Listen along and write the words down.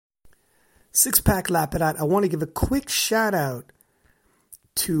Six Pack Lapidat, I want to give a quick shout out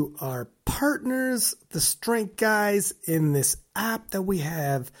to our partners, the Strength Guys, in this app that we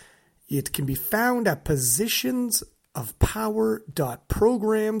have. It can be found at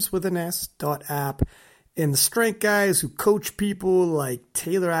positionsofpower.programs with an S.app. And the Strength Guys who coach people like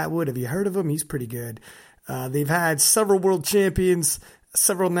Taylor Atwood, have you heard of him? He's pretty good. They've had several world champions,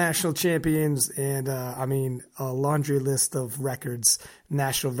 several national champions, and a laundry list of records,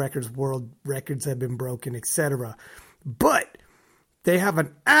 national records, world records have been broken, etc. But they have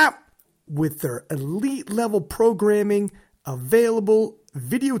an app with their elite level programming available,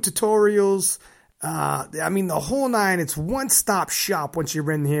 video tutorials, the whole nine. It's one-stop shop once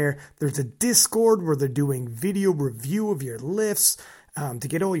you're in here. There's a Discord where they're doing video review of your lifts to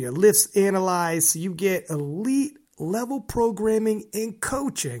get all your lifts analyzed. So you get elite level programming and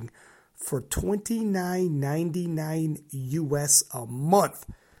coaching for $29.99 US a month.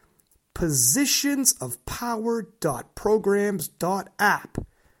 Positionsofpower.programs.app.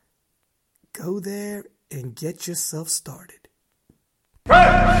 Go there and get yourself started.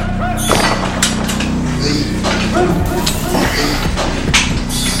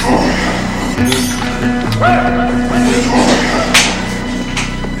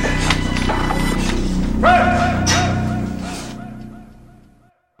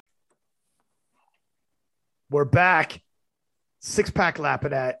 We're back. Six Pack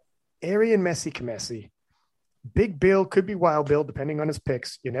Lapidat, Arian Messi Kamesi. Big Bill, could be Wild Bill, depending on his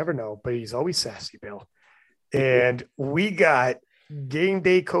picks. You never know, but he's always sassy Bill. And we got game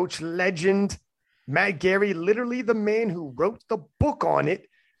day coach legend Matt Gary, literally the man who wrote the book on it,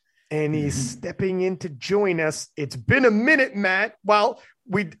 and he's stepping in to join us. It's been a minute, Matt. Well,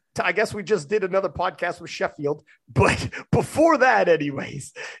 I guess we just did another podcast with Sheffield, but before that,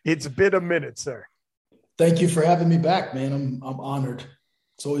 anyways, it's been a minute, sir. Thank you for having me back, man. I'm honored.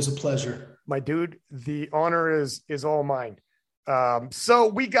 It's always a pleasure. My dude, the honor is all mine. So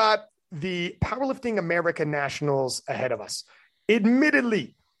we got the Powerlifting America Nationals ahead of us.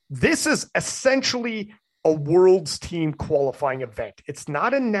 Admittedly, this is essentially a world's team qualifying event. It's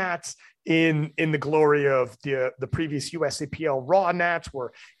not a Nats in the glory of the previous USAPL Raw Nats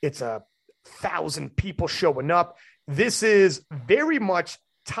where it's 1,000 people showing up. This is very much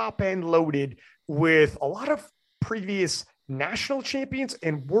top end loaded with a lot of previous national champions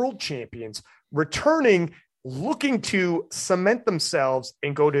and world champions returning, looking to cement themselves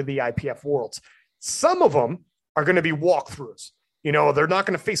and go to the IPF Worlds. Some of them are going to be walkthroughs. You know, they're not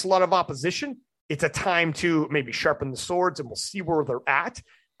going to face a lot of opposition. It's a time to maybe sharpen the swords, and we'll see where they're at.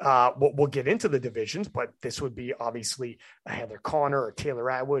 We'll get into the divisions, but this would be obviously a Heather Connor or Taylor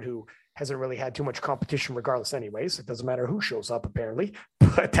Atwood, who hasn't really had too much competition regardless anyways. It doesn't matter who shows up, apparently,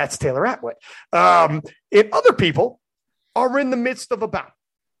 but that's Taylor Atwood. And other people are in the midst of a battle,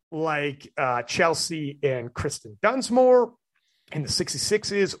 like Chelsea and Kristen Dunsmore in the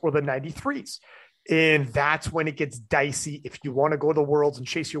 66s or the 93s. And that's when it gets dicey. If you want to go to the Worlds and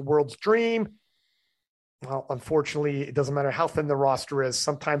chase your world's dream, well, unfortunately, it doesn't matter how thin the roster is.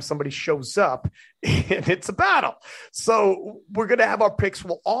 Sometimes somebody shows up and it's a battle. So we're going to have our picks.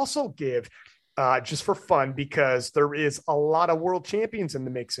 We'll also give, just for fun, because there is a lot of world champions in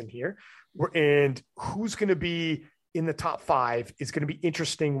the mix in here. And who's going to be in the top five is going to be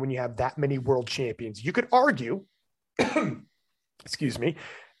interesting when you have that many world champions. You could argue, excuse me,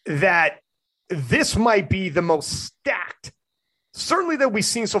 that this might be the most stacked, certainly that we've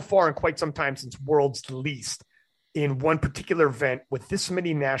seen so far in quite some time, since Worlds least, in one particular event with this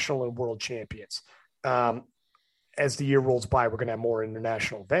many national and world champions. As the year rolls by, we're going to have more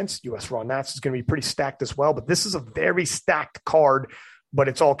international events. US Raw Nats is going to be pretty stacked as well, but this is a very stacked card, but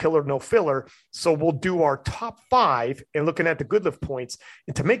it's all killer, no filler. So we'll do our top five and looking at the good lift points.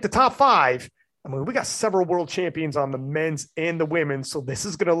 And to make the top five, I mean, we got several world champions on the men's and the women's, so this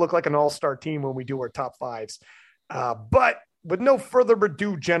is going to look like an all-star team when we do our top fives. But with no further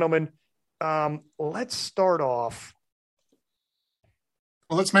ado, gentlemen, let's start off.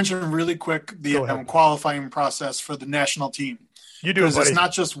 Well, let's mention really quick the qualifying process for the national team. You do it, buddy. It's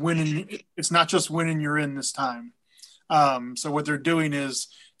not just winning. It's not just winning you're in this time. So what they're doing is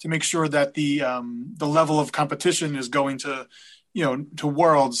to make sure that the level of competition is going to, to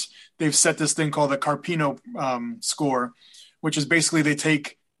Worlds. They've set this thing called the Carpino score, which is basically they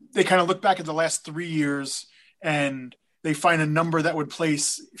kind of look back at the last 3 years and they find a number that would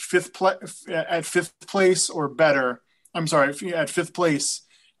place fifth place or better. I'm sorry, at fifth place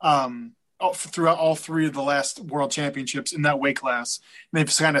throughout all three of the last world championships in that weight class. And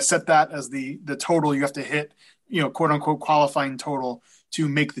they've kind of set that as the total you have to hit, quote unquote qualifying total to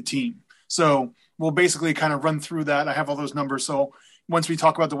make the team. So we'll basically kind of run through that. I have all those numbers. So, once we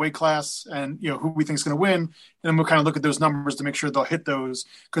talk about the weight class and who we think is going to win, and then we'll kind of look at those numbers to make sure they'll hit those,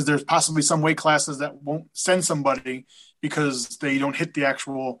 because there's possibly some weight classes that won't send somebody because they don't hit the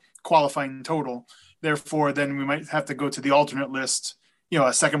actual qualifying total. Therefore, then we might have to go to the alternate list,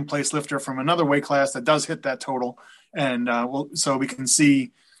 a second place lifter from another weight class that does hit that total, and so we can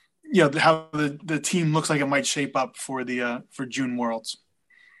see how the team looks like it might shape up for the for June Worlds.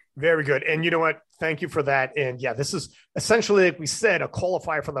 Very good. And you know what? Thank you for that. And yeah, this is essentially, like we said, a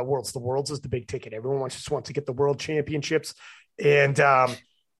qualifier for the Worlds. The Worlds is the big ticket. Everyone just wants to get the World Championships. And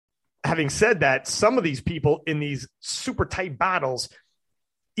having said that, some of these people in these super tight battles,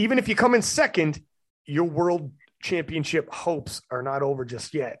 even if you come in second, your World Championship hopes are not over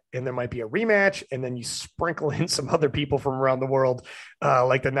just yet. And there might be a rematch, and then you sprinkle in some other people from around the world,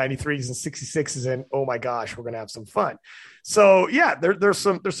 like the 93s and 66s, and oh my gosh, we're going to have some fun. So yeah, there's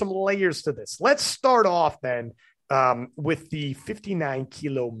some layers to this. Let's start off then with the 59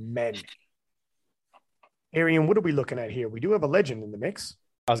 kilo men. Arian, what are we looking at here? We do have a legend in the mix.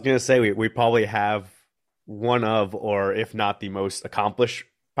 I was going to say we probably have one of, or if not the most accomplished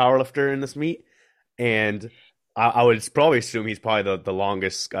powerlifter in this meet. And I would probably assume he's probably the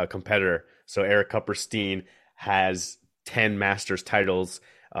longest competitor. So Eric Kupperstein has 10 Masters titles,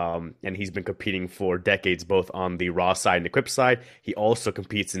 and he's been competing for decades, both on the raw side and equipped side. He also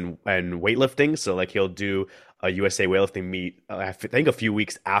competes in weightlifting. So like he'll do a USA weightlifting meet, I think a few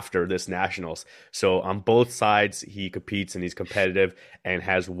weeks after this nationals. So on both sides, he competes and he's competitive and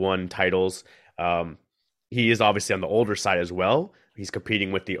has won titles. He is obviously on the older side as well. He's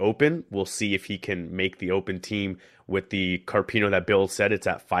competing with the Open. We'll see if he can make the Open team with the Carpino that Bill said. It's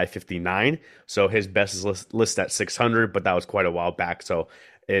at 559. So his best is listed at 600, but that was quite a while back. So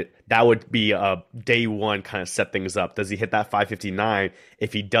that would be a day one kind of set things up. Does he hit that 559?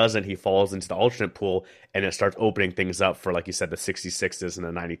 If he doesn't, he falls into the alternate pool, and it starts opening things up for, like you said, the 66s and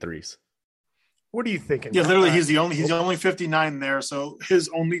the 93s. What are you thinking? Yeah, literally, he's the only 59 there. So his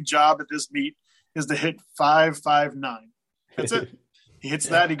only job at this meet is to hit 559. That's it. He hits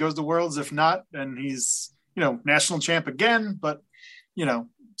that, he goes to Worlds. If not, then he's national champ again. But on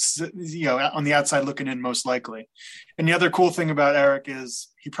the outside looking in, most likely. And the other cool thing about Eric is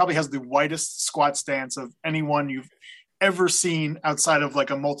he probably has the widest squat stance of anyone you've ever seen outside of like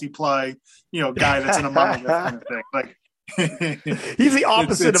a multiply, guy that's in a monolith kind of thing. Like he's the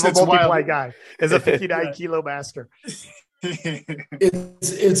opposite of a multiply guy as a 59 kilo master.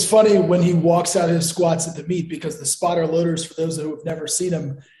 It's funny when he walks out of his squats at the meet, because the spotter loaders, for those who have never seen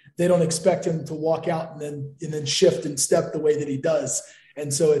him, they don't expect him to walk out and then shift and step the way that he does.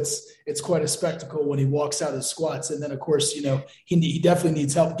 And so it's quite a spectacle when he walks out of his squats. And then of course, he definitely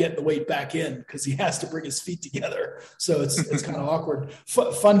needs help getting the weight back in, because he has to bring his feet together. So it's kind of awkward.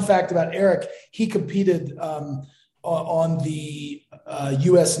 Fun fact about Eric, he competed on the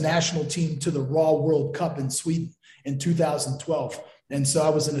U.S. national team to the Raw World Cup in Sweden in 2012. And so I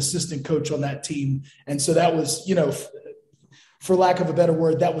was an assistant coach on that team. And so that was, for lack of a better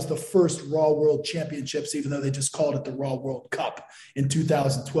word, that was the first Raw World Championships, even though they just called it the Raw World Cup in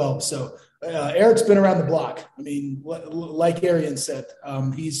 2012. So Eric's been around the block. I mean, like Arian said,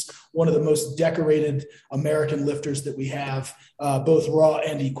 he's one of the most decorated American lifters that we have, both raw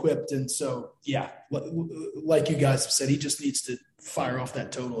and equipped. And so, yeah, like you guys have said, he just needs to fire off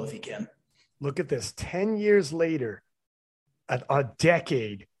that total if he can. Look at this, 10 years later, a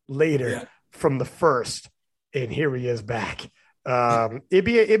decade later from the first, and here he is back. It'd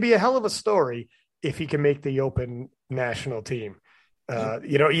be a hell of a story if he can make the Open national team.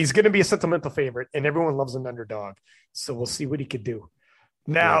 He's going to be a sentimental favorite, and everyone loves an underdog. So we'll see what he could do.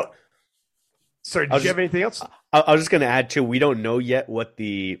 Now, sorry, did you have anything else? I was just going to add too, we don't know yet what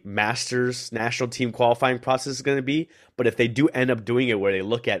the Masters national team qualifying process is going to be, but if they do end up doing it where they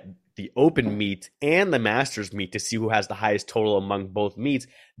look at the Open meet and the Masters meet to see who has the highest total among both meets,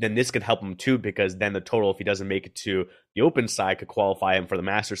 then this could help him too, because then the total, if he doesn't make it to the Open side, could qualify him for the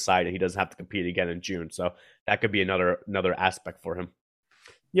Masters side, and he doesn't have to compete again in June. So that could be another aspect for him.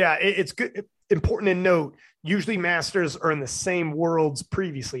 Yeah, it's good. Important to note, usually Masters are in the same worlds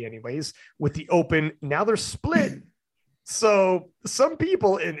previously anyways, with the Open. Now they're split. So some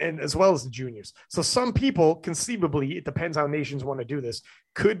people, and as well as the juniors, so some people conceivably, it depends how nations want to do this,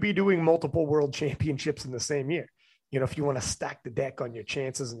 could be doing multiple world championships in the same year. If you want to stack the deck on your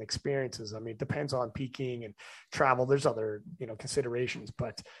chances and experiences, I mean, it depends on peaking and travel. There's other, considerations,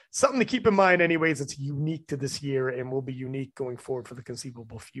 but something to keep in mind anyways. It's unique to this year and will be unique going forward for the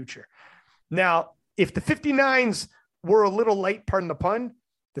conceivable future. Now, if the 59s were a little light, pardon the pun,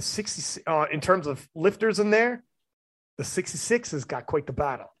 the 60 in terms of lifters in there, the 66 has got quite the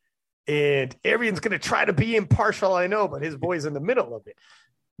battle. And Arian's going to try to be impartial, I know, but his boy's in the middle of it.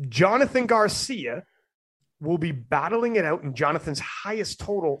 Jonathan Garcia will be battling it out in Jonathan's highest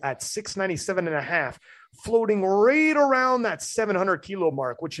total at 697.5, floating right around that 700 kilo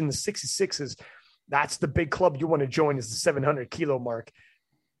mark, which in the 66s, that's the big club you want to join, is the 700 kilo mark.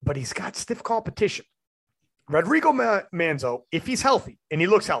 But he's got stiff competition. Rodrigo Manzo, if he's healthy, and he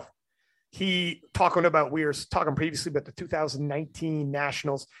looks healthy, we were talking previously about the 2019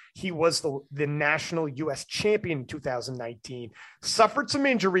 Nationals. He was the national U.S. champion in 2019, suffered some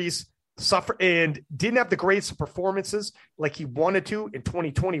injuries, and didn't have the greatest performances like he wanted to in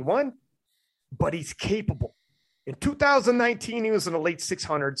 2021, but he's capable. In 2019, he was in the late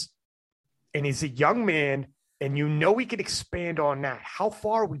 600s, and he's a young man, and he could expand on that. How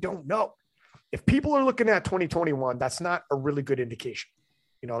far, we don't know. If people are looking at 2021, that's not a really good indication.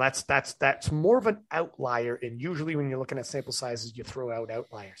 That's more of an outlier, and usually when you're looking at sample sizes, you throw out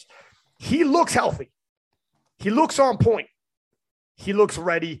outliers. He looks healthy. He looks on point. He looks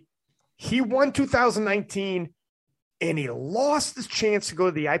ready. He won 2019, and he lost his chance to go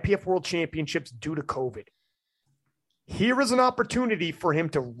to the IPF World Championships due to COVID. Here is an opportunity for him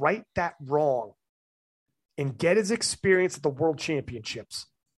to right that wrong and get his experience at the World Championships.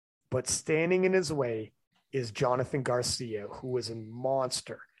 But standing in his way is Jonathan Garcia, who is a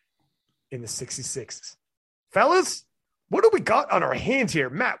monster in the 66s. Fellas, what do we got on our hands here?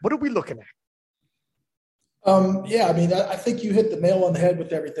 Matt, what are we looking at? I think you hit the nail on the head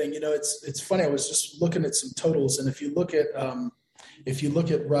with everything. It's funny. I was just looking at some totals, and if you look at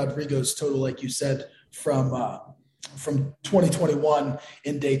Rodrigo's total, like you said, from 2021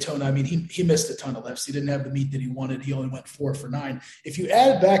 in Daytona, I mean, he missed a ton of lifts. He didn't have the meet that he wanted. He only went 4 for 9. If you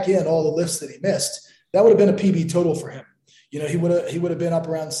add back in all the lifts that he missed, that would have been a PB total for him. He would have been up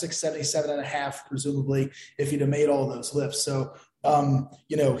around 677.5, presumably, if he'd have made all those lifts. So,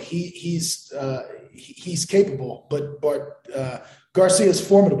 he's capable, but Garcia is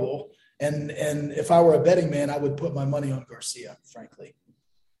formidable. And if I were a betting man, I would put my money on Garcia, frankly.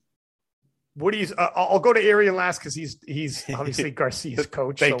 What do you? I'll go to Arian last because he's obviously Garcia's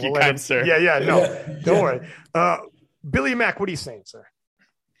coach. Thank you, kind sir. Don't worry. Billy Mack, what are you saying, sir?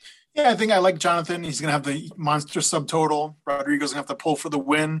 Yeah, I think I like Jonathan. He's going to have the monster subtotal. Rodrigo's going to have to pull for the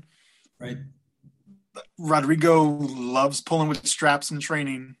win. Right. Rodrigo loves pulling with straps in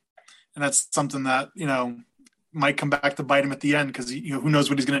training, and that's something that might come back to bite him at the end because who knows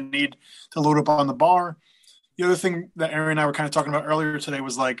what he's going to need to load up on the bar. The other thing that Aaron and I were kind of talking about earlier today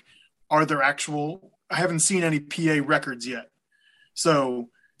was like, are there actual? I haven't seen any PA records yet, so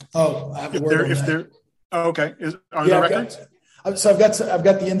I have a word on that. Okay, are there records? So I've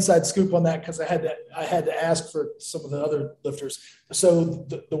got the inside scoop on that because I had to ask for some of the other lifters. So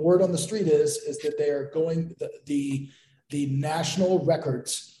the word on the street is that they are going the national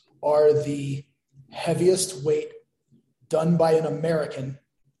records are the heaviest weight done by an American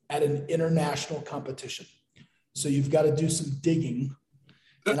at an international competition. So you've got to do some digging,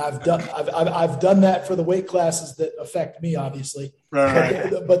 and I've done that for the weight classes that affect me, obviously.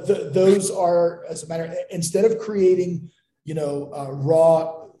 Right. But those are, as a matter, instead of creating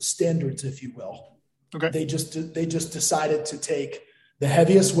raw standards, if you will. Okay. They just decided to take the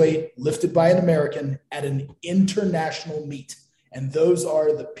heaviest weight lifted by an American at an international meet, and those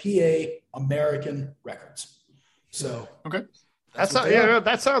are the PA American records. So okay,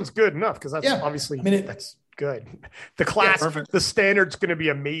 that sounds good enough because that's obviously that's good. The class, the standard's going to be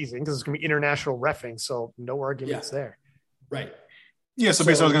amazing because it's going to be international reffing, so no arguments there. Right. Yeah. So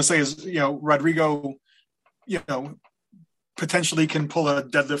basically, what I was going to say is, Rodrigo, potentially can pull a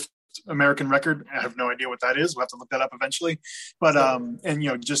deadlift American record. I have no idea what that is. We'll have to look that up eventually. But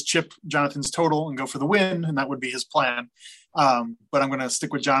just chip Jonathan's total and go for the win, and that would be his plan. But I'm going to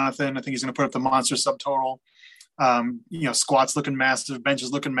stick with Jonathan. I think he's going to put up the monster subtotal. Squats looking massive, bench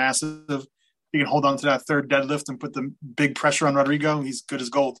is looking massive. He can hold on to that third deadlift and put the big pressure on Rodrigo. He's good as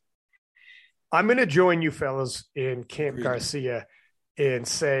gold. I'm going to join you fellas in Camp Garcia and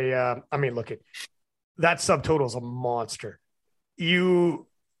say, that subtotal is a monster. You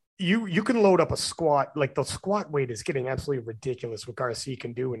can load up a squat. Like the squat weight is getting absolutely ridiculous what Garcia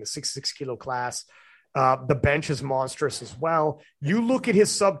can do in the 66 kilo class. The bench is monstrous as well. You look at his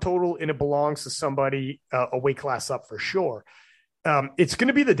subtotal and it belongs to somebody a weight class up for sure. It's going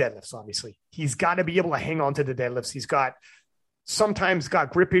to be the deadlifts, obviously. He's got to be able to hang on to the deadlifts. He's sometimes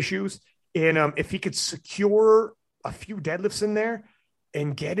got grip issues. And if he could secure a few deadlifts in there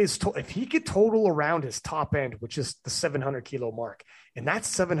and get if he could total around his top end, which is the 700 kilo mark, and that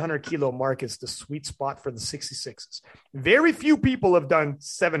 700 kilo mark is the sweet spot for the 66s. Very few people have done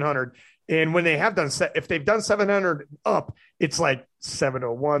 700 And when they have done, if they've done 700 up, it's like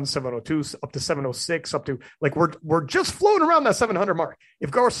 701, 702, up to 706, up to like we're just floating around that 700 mark. If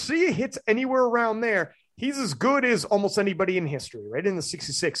Garcia hits anywhere around there, he's as good as almost anybody in history, right? In the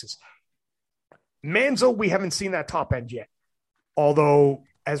 66s. Manzo, we haven't seen that top end yet. Although,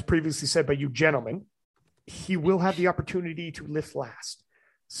 as previously said by you gentlemen, he will have the opportunity to lift last.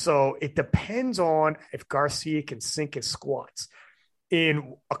 So it depends on if Garcia can sink his squats.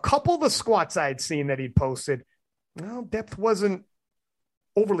 In a couple of the squats I'd seen that he'd posted, well, depth wasn't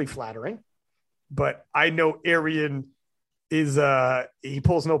overly flattering, but I know Arian is he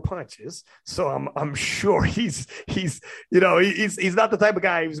pulls no punches, so I'm sure he's not the type of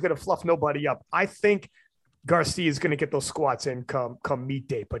guy who's going to fluff nobody up. I think Garcia is going to get those squats in come meet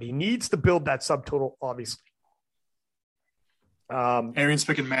day, but he needs to build that subtotal, obviously. Arian's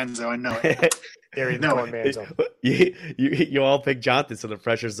picking Manzo, I know it. Arian's going Manzo. You all pick Jonathan, so the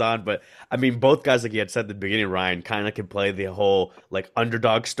pressure's on. But I mean, both guys, like you had said at the beginning, Ryan, kind of can play the whole like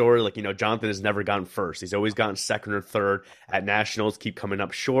underdog story. Like, Jonathan has never gotten first; he's always gotten second or third at nationals. Keep coming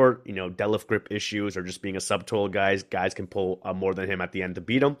up short. Deadlift grip issues or just being a subtotal guys can pull more than him at the end to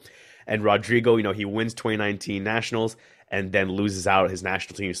beat him. And Rodrigo, he wins 2019 nationals and then loses out his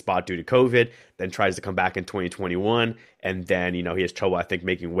national team spot due to COVID, then tries to come back in 2021. And then, he has trouble, I think,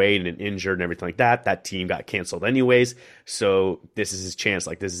 making weight and injured and everything like that. That team got canceled anyways. So this is his chance.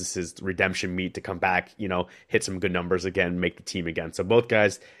 Like, this is his redemption meet to come back, hit some good numbers again, make the team again. So both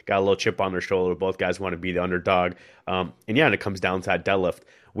guys got a little chip on their shoulder. Both guys want to be the underdog. And it comes down to that deadlift.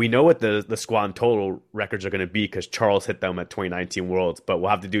 We know what the squat and total records are going to be because Charles hit them at 2019 Worlds, but we'll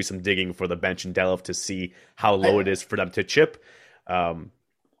have to do some digging for the bench and deadlift to see how low it is for them to chip.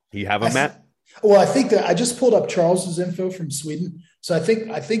 You have them, Matt? Well, I think that I just pulled up Charles's info from Sweden. So I think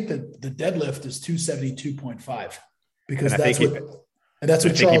that the deadlift is 272.5 because that's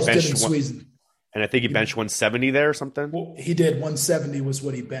what Charles did in Sweden. And I think he benched 170 there or something. Well, he did 170 was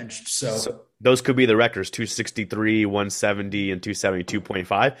what he benched. So those could be the records: 263, 170, and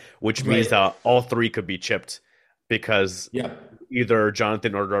 272.5, which means that all three could be chipped because either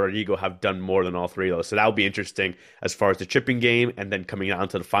Jonathan or Rodrigo have done more than all three of those. So that would be interesting as far as the chipping game, and then coming down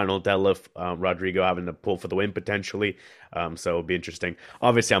to the final deadlift, Rodrigo having to pull for the win potentially. So it'll be interesting.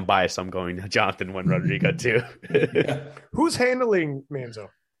 Obviously, I'm biased. So I'm going Jonathan 1, Rodrigo 2. Who's handling Manzo?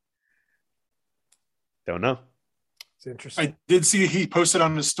 Don't know. It's interesting. I did see he posted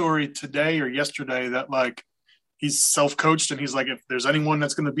on his story today or yesterday that like he's self-coached and he's like, if there's anyone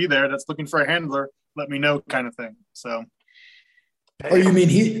that's going to be there that's looking for a handler, let me know, kind of thing. So. You mean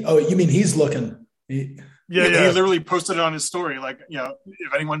he's looking? He literally posted it on his story. Like,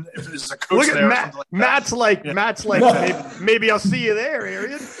 if there's a coach look there, at Matt's like, maybe I'll see you there,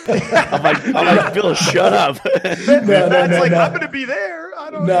 Arian. I'm like, Bill, shut up. Matt's like, I'm going to be there.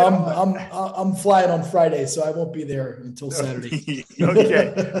 I'm flying on Friday, so I won't be there until Saturday.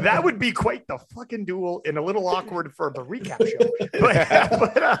 Okay, that would be quite the fucking duel and a little awkward for the recap show.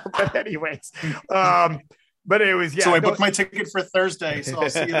 But anyways. But it was, So I booked my ticket for Thursday, so I'll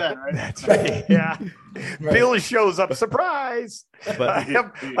see you then, right? That's right. Yeah. Right. Bill shows up. Surprise. But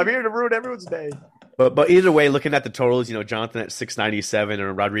I'm here to ruin everyone's day. But either way, looking at the totals, Jonathan at 697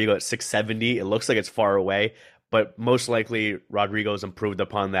 and Rodrigo at 670, it looks like it's far away. But most likely, Rodrigo's improved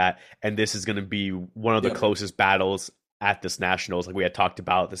upon that. And this is going to be one of the closest battles at this nationals. Like we had talked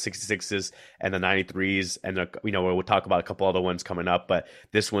about the 66s and the 93s, and we'll talk about a couple other ones coming up, but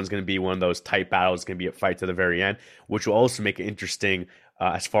this one's going to be one of those tight battles. It's going to be a fight to the very end, which will also make it interesting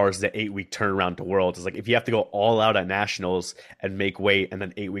as far as the 8-week turnaround to Worlds. It's like if you have to go all out at nationals and make weight, and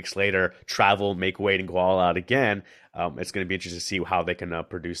then 8 weeks later travel, make weight, and go all out again, it's going to be interesting to see how they can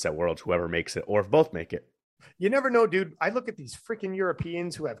produce at Worlds, whoever makes it, or if both make it. You never know, dude. I look at these freaking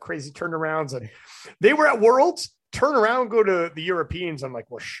Europeans who have crazy turnarounds, and they were at Worlds, turn around, go to the Europeans. I'm like,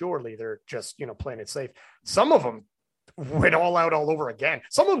 well, surely they're just, playing it safe. Some of them went all out all over again.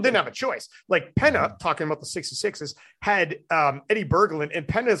 Some of them didn't have a choice. Like Penna, talking about the 66s, had Eddie Berglund, and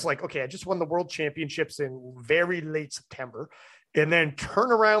Penna's like, okay, I just won the world championships in very late September, and then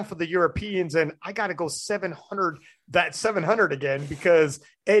turn around for the Europeans, and I got to go 700 again because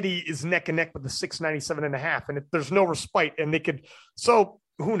Eddie is neck and neck with the 697.5, and there's no respite, and they could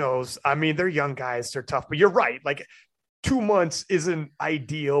who knows? I mean, they're young guys. They're tough. But you're right. Like 2 months isn't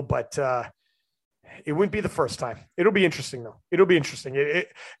ideal, but it wouldn't be the first time. It'll be interesting, though. It'll be interesting.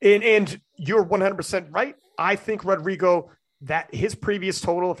 And you're 100% right. I think Rodrigo, that his previous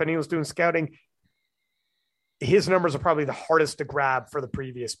total, if anyone's doing scouting, his numbers are probably the hardest to grab for the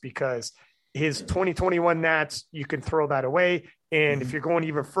previous because his 2021 Nats, you can throw that away. And if you're going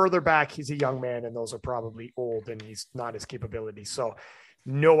even further back, he's a young man, and those are probably old, and he's not his capability. So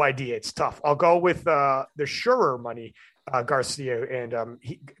No idea. It's tough. I'll go with the surer money, Garcia, and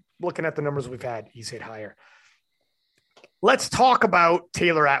looking at the numbers we've had, he's hit higher. Let's talk about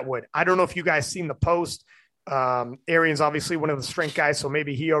Taylor Atwood. I don't know if you guys seen the post. Arian's obviously one of the strength guys, so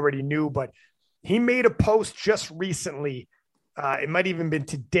maybe he already knew, but he made a post just recently. It might even been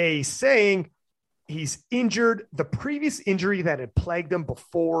today, saying he's injured. The previous injury that had plagued him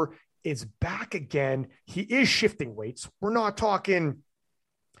before is back again. He is shifting weights. We're not talking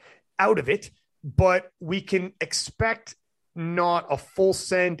out of it, but we can expect not a full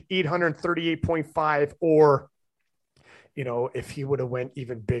send 838.5, or, you know, if he would have went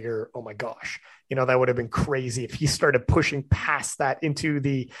even bigger, oh my gosh, you know, that would have been crazy if he started pushing past that into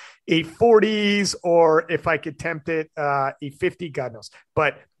the 840s, or if I could tempt it, 850, God knows.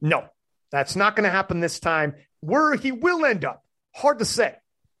 But no, that's not going to happen this time. Where he will end up, hard to say.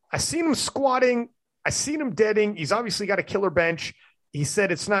 I seen him squatting. I seen him deading. He's obviously got a killer bench. He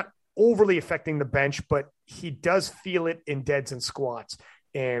said it's not overly affecting the bench, but he does feel it in deads and squats,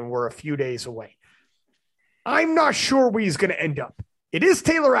 and we're a few days away. I'm not sure where he's going to end up. It is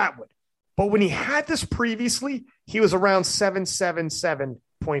Taylor Atwood, but when he had this previously, he was around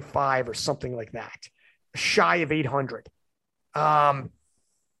 777.5 or something like that, shy of 800. I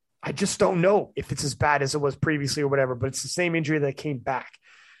just don't know if it's as bad as it was previously or whatever, but it's the same injury that came back.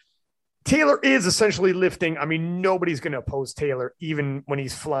 Taylor is essentially lifting. I mean, nobody's going to oppose Taylor, even when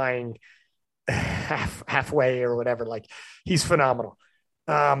he's flying halfway or whatever. Like, he's phenomenal.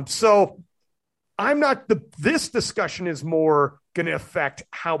 So I'm not this discussion is more going to affect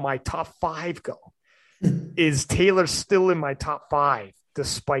how my top 5 go. Is Taylor still in my top 5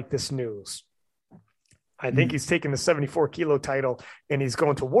 despite this news? I think he's taking the 74 kilo title and he's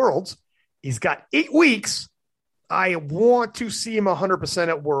going to Worlds. He's got 8 weeks. I want to see him 100%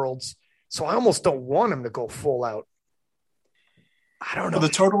 at Worlds. So I almost don't want him to go full out. I don't know. The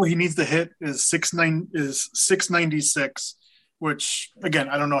total he needs to hit is 696, which, again,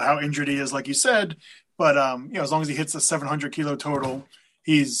 I don't know how injured he is, like you said, but you know, as long as he hits the 700 kilo total,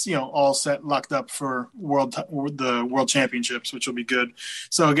 he's, you know, all set, locked up for the World Championships, which will be good.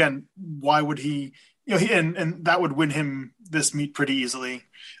 So again, why would he? You know, and that would win him this meet pretty easily,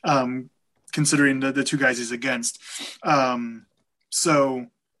 considering the 2 guys he's against. So,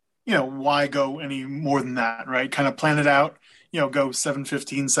 you know, why go any more than that, right? Kind of plan it out, you know, go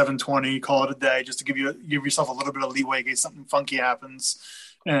 715, 720, call it a day, just to give yourself a little bit of leeway in case something funky happens,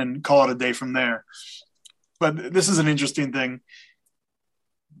 and call it a day from there. But this is an interesting thing.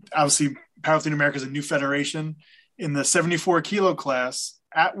 Obviously, Powerlifting America is a new federation. In the 74 kilo class,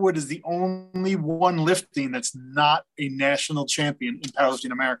 Atwood is the only one lifting that's not a national champion in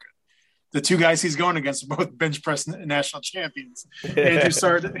Powerlifting America. The 2 guys he's going against are both bench press national champions.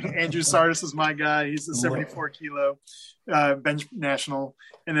 Andrew Sardis is my guy. He's the 74 kilo bench national.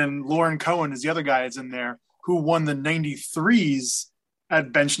 And then Lauren Cohen is the other guy that's in there, who won the 93s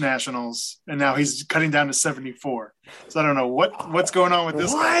at bench nationals, and now he's cutting down to 74. So I don't know what's going on with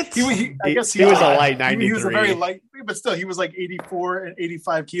this guy. I guess he was a light 93. He was a very light, but still he was like 84 and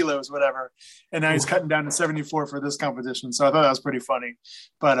 85 kilos, whatever. And now he's cutting down to 74 for this competition. So I thought that was pretty funny.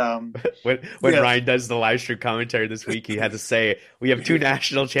 But when Ryan does the live stream commentary this week, he had to say, we have 2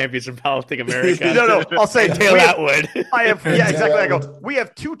 national champions from Powerlifting America. No, I'll say Taylor Atwood. Exactly. I go, we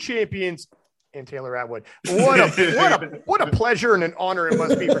have 2 champions and Taylor Atwood. What a pleasure and an honor it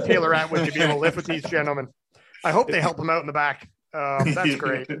must be for Taylor Atwood to be able to lift with these gentlemen. I hope they help him out in the back. That's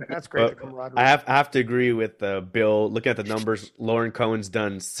great. That's great. I have to agree with Bill. Looking at the numbers, Lauren Cohen's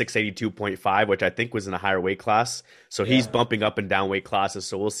done 682.5, which I think was in a higher weight class. So he's bumping up and down weight classes.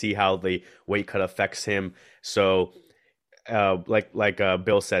 So we'll see how the weight cut affects him. So like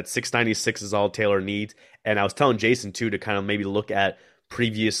Bill said, 696 is all Taylor needs. And I was telling Jason too to kind of maybe look at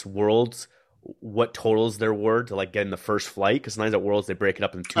previous Worlds, what totals there were to like get in the first flight, because sometimes at Worlds they break it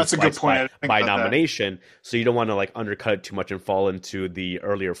up in 2 That's flights a good point. by nomination, so you don't want to like undercut it too much and fall into the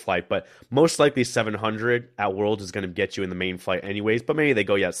earlier flight. But most likely 700 at Worlds is going to get you in the main flight anyways, but maybe they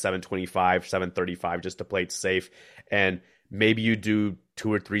go 725, 735 just to play it safe. And maybe you do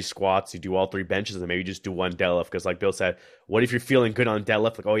 2 or 3 squats, you do all 3 benches, and maybe you just do 1 deadlift. Because like Bill said, what if you're feeling good on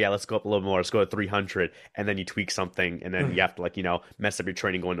deadlift? Like, oh yeah, let's go up a little more. Let's go to 300. And then you tweak something, and then you have to like, you know, mess up your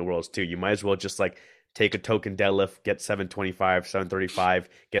training going to Worlds too. You might as well just like take a token deadlift, get 725, 735,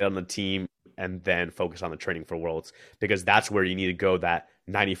 get on the team, and then focus on the training for Worlds. Because that's where you need to go, that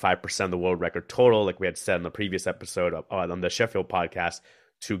 95% of the world record total, like we had said in the previous episode on the Sheffield podcast,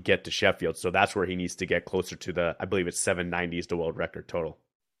 to get to Sheffield. So that's where he needs to get closer to the, I believe it's 790 is the world record total.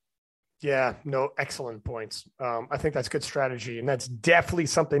 Yeah, no, excellent points. I think that's good strategy. And that's definitely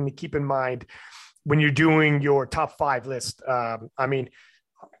something to keep in mind when you're doing your top 5 list. I mean,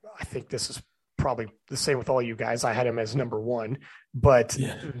 I think this is probably the same with all you guys. I had him as number one, but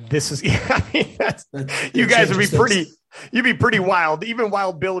this is, I mean, you guys would be you'd be pretty wild. Even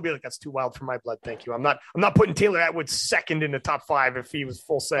Wild Bill would be like, that's too wild for my blood. Thank you. I'm not putting Taylor Atwood second in the top 5 if he was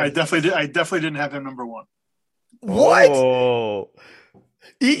full set. I definitely didn't have him number 1. What? Oh.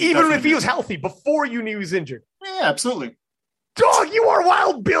 Even if he was healthy before you knew he was injured. Yeah, absolutely. Dog, you are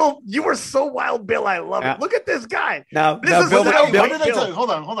Wild Bill. You are so Wild Bill. I love it. Look at this guy. Hold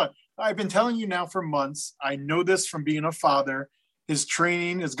on. I've been telling you now for months. I know this from being a father. His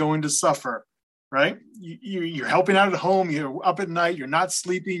training is going to suffer, right? You're helping out at home. You're up at night. You're not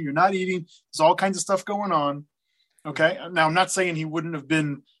sleeping. You're not eating. There's all kinds of stuff going on. Okay. Now, I'm not saying he wouldn't have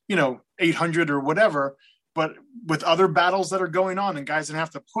been, 800 or whatever, but with other battles that are going on and guys that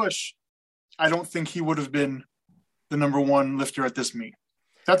have to push, I don't think he would have been the number 1 lifter at this meet.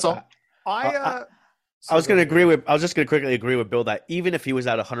 That's all. I was just going to quickly agree with Bill that even if he was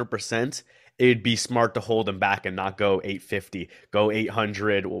at 100%, it'd be smart to hold him back and not go 850, go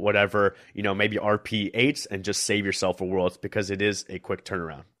 800, whatever, maybe RP 8s and just save yourself for Worlds because it is a quick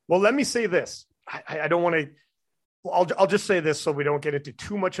turnaround. Well, let me say this. I don't want to, I'll just say this so we don't get into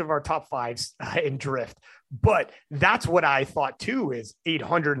too much of our top 5s and drift, but that's what I thought too, is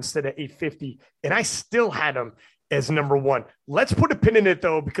 800 instead of 850. And I still had him as number 1. Let's put a pin in it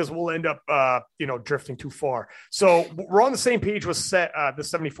though, because we'll end up, drifting too far. So we're on the same page with the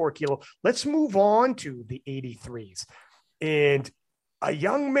 74 kilo. Let's move on to the 83s. And a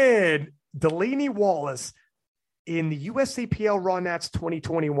young man, Delaney Wallace, in the USAPL Raw Nats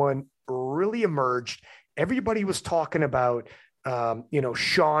 2021 really emerged. Everybody was talking about,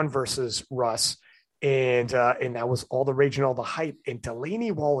 Sean versus Russ. And that was all the rage and all the hype. And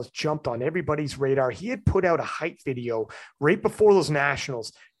Delaney Wallace jumped on everybody's radar. He had put out a hype video right before those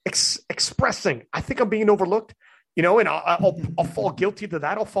nationals expressing, I think I'm being overlooked, and I'll fall guilty to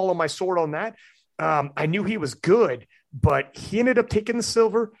that. I'll follow my sword on that. I knew he was good, but he ended up taking the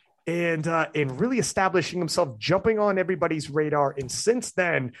silver and really establishing himself, jumping on everybody's radar. And since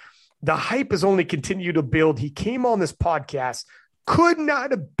then, the hype has only continued to build. He came on this podcast. Could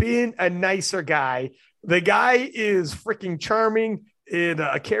not have been a nicer guy. The guy is freaking charming and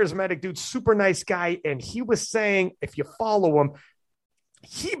a charismatic dude, super nice guy. And he was saying, if you follow him,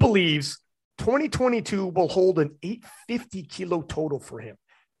 he believes 2022 will hold an 850 kilo total for him.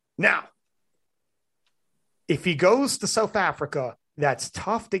 Now, if he goes to South Africa, that's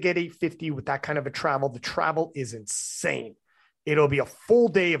tough to get 850 with that kind of a travel. The travel is insane. It'll be a full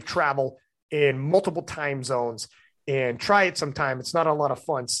day of travel in multiple time zones. And try it sometime. It's not a lot of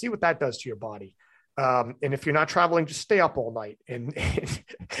fun. See what that does to your body. And if you're not traveling, just stay up all night and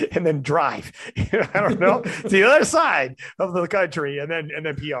then drive. I don't know, to the other side of the country and then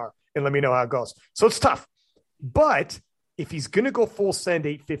PR and let me know how it goes. So it's tough. But if he's going to go full send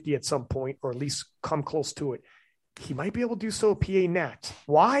 850 at some point, or at least come close to it, he might be able to do so at PA Nat.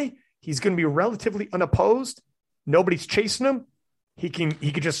 Why? He's going to be relatively unopposed. Nobody's chasing him. He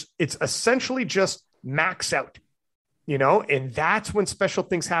could just, it's essentially just max out. And that's when special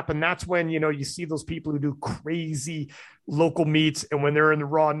things happen. That's when, you see those people who do crazy local meets. And when they're in the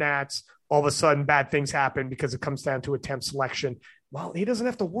Raw Nats, all of a sudden bad things happen because it comes down to attempt selection. Well, he doesn't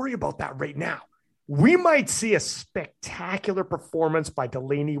have to worry about that right now. We might see a spectacular performance by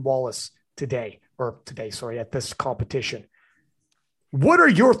Delaney Wallace at this competition. What are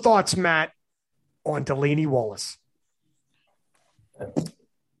your thoughts, Matt, on Delaney Wallace?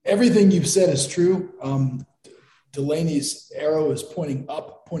 Everything you've said is true. Delaney's arrow is pointing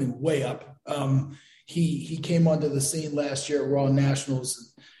way up. He came onto the scene last year at Raw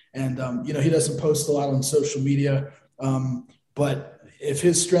Nationals, and he doesn't post a lot on social media. But if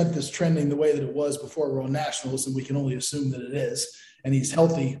his strength is trending the way that it was before Raw Nationals, and we can only assume that it is, and he's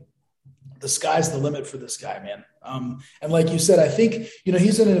healthy, the sky's the limit for this guy, man. And like you said, I think,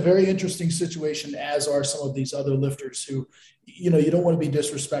 he's in a very interesting situation, as are some of these other lifters who, you don't want to be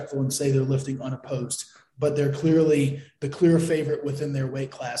disrespectful and say they're lifting unopposed, but they're clearly the clear favorite within their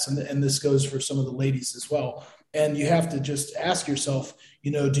weight class. And this goes for some of the ladies as well. And you have to just ask yourself,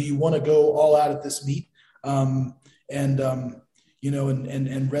 do you want to go all out at this meet and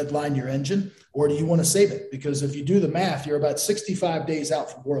redline your engine, or do you want to save it? Because if you do the math, you're about 65 days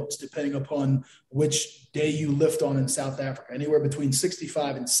out from Worlds, depending upon which day you lift on in South Africa, anywhere between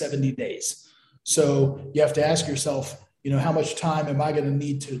 65 and 70 days. So you have to ask yourself, how much time am I going to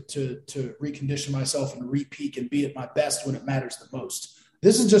need to recondition myself and re-peak and be at my best when it matters the most?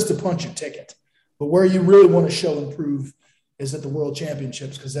 This is just to punch your ticket. But where you really want to show and prove is at the World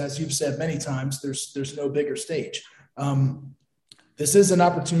Championships, because as you've said many times, there's no bigger stage. This is an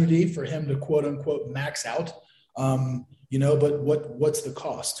opportunity for him to quote unquote max out. but what's the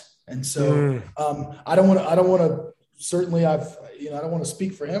cost? And so I don't want to, certainly I don't want to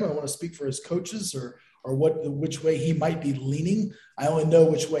speak for him. I don't want to speak for his coaches or which way he might be leaning. I only know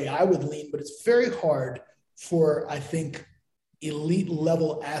which way I would lean, but it's very hard for, I think, elite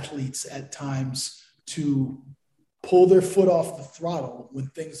level athletes at times to pull their foot off the throttle when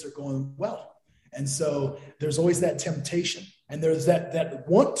things are going well. And so there's always that temptation, and there's that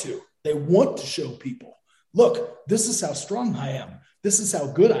they want to show people, look, this is how strong I am. This is how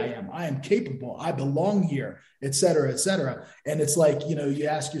good I am. I am capable. I belong here, et cetera, et cetera. And it's like, you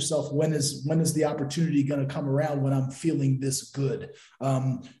ask yourself, when is the opportunity going to come around when I'm feeling this good?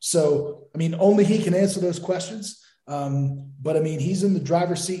 So, I mean, only he can answer those questions. But I mean, he's in the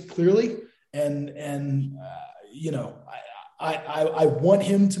driver's seat clearly. And I want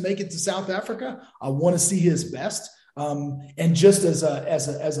him to make it to South Africa. I want to see his best. And just as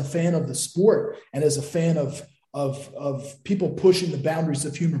a fan of the sport and as a fan of people pushing the boundaries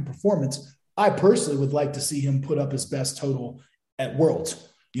of human performance, I personally would like to see him put up his best total at Worlds.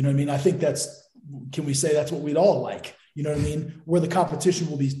 You know what I mean? I think can we say that's what we'd all like? You know what I mean? Where the competition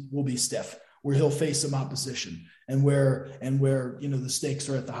will be stiff, where he'll face some opposition, and where the stakes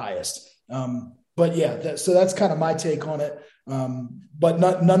are at the highest. But yeah, so that's kind of my take on it. But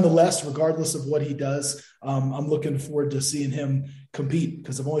nonetheless, regardless of what he does, I'm looking forward to seeing him compete,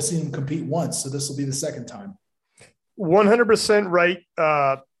 because I've only seen him compete once, so this will be the second time. 100% right.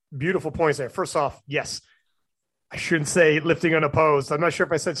 Beautiful points there. First off, yes, I shouldn't say lifting unopposed. I'm not sure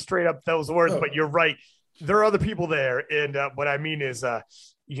if I said straight up those words, but you're right. There are other people there, and what I mean is,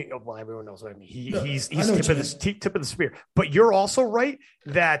 everyone knows what I mean. He's tip of the spear. But you're also right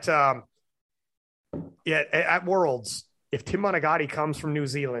that at Worlds, if Tim Monagatti comes from New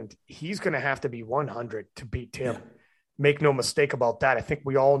Zealand, he's going to have to be 100 to beat Tim. Yeah. Make no mistake about that. I think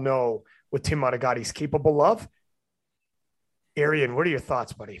we all know what Tim Monagatti's capable of. Arian, what are your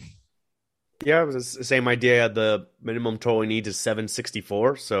thoughts, buddy? Yeah, it was the same idea. The minimum total he needs is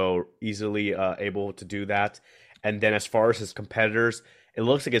 764, so easily able to do that. And then as far as his competitors, it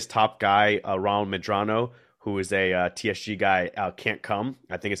looks like his top guy, Ronald Medrano, who is a TSG guy, can't come.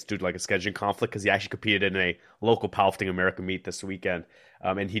 I think it's due to like a scheduling conflict, because he actually competed in a local powerlifting America meet this weekend,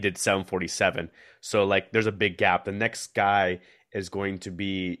 and he did 747. So like there's a big gap. The next guy is going to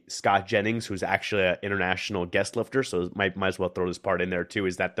be Scott Jennings, who's actually an international guest lifter. So might as well throw this part in there too,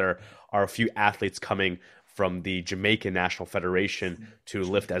 is that there are a few athletes coming from the Jamaican National Federation to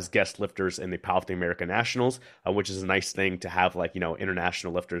lift as guest lifters in the Powerlifting American Nationals, which is a nice thing to have, like,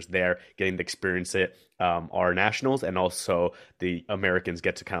 international lifters there getting to experience it, our nationals, and also the Americans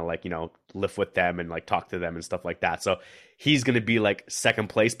get to kind of like, lift with them and like talk to them and stuff like that. So he's going to be like second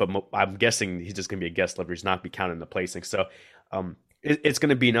place, but I'm guessing he's just going to be a guest lifter. He's not be counted in the placing. So it's going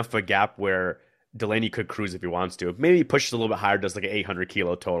to be enough of a gap where Delaney could cruise if he wants to. Maybe he pushes a little bit higher, does like an 800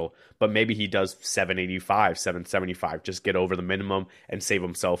 kilo total, but maybe he does 785, 775, just get over the minimum and save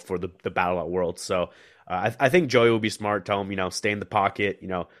himself for the battle at Worlds. So I think Joey will be smart. Tell him, stay in the pocket,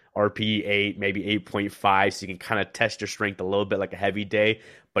 RP 8, maybe 8.5, so you can kind of test your strength a little bit like a heavy day,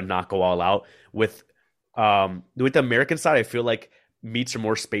 but not go all out. With the American side, I feel like meets are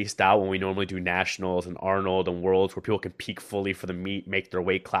more spaced out when we normally do nationals and Arnold and Worlds, where people can peak fully for the meet, make their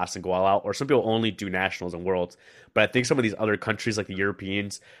weight class and go all out, or some people only do nationals and Worlds. But I think some of these other countries, like the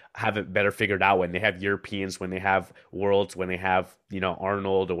Europeans, have it better figured out when they have Europeans, when they have Worlds, when they have,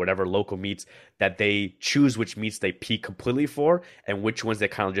 Arnold or whatever local meets, that they choose which meets they peak completely for and which ones they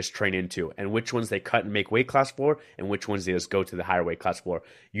kind of just train into, and which ones they cut and make weight class for, and which ones they just go to the higher weight class for.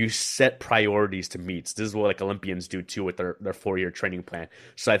 You set priorities to meets. This is what like Olympians do too with their 4-year training plan.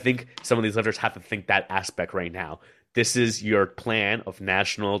 So I think some of these lifters have to think that aspect right now. This is your plan of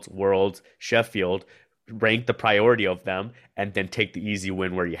nationals, Worlds, Sheffield. Rank the priority of them, and then take the easy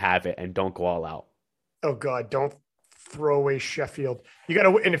win where you have it, and don't go all out. Oh God, don't throw away Sheffield. You got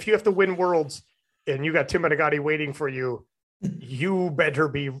to, and if you have to win Worlds and you got Tim Monagatti waiting for you, you better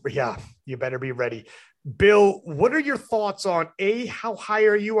be ready. Bill, what are your thoughts on how high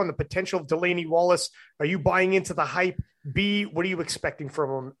are you on the potential of Delaney Wallace? Are you buying into the hype? B, what are you expecting from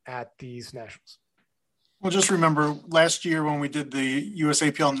him at these nationals? Well, just remember last year when we did the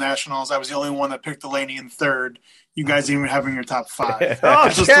USAPL Nationals, I was the only one that picked Delaney in third. You guys didn't even have in your top 5. Okay,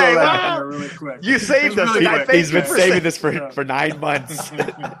 just throw that in there really quick. You saved us. Really he's been saving this for 9 months. So,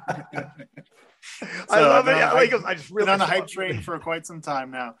 I love it. I just really been on the hype train for quite some time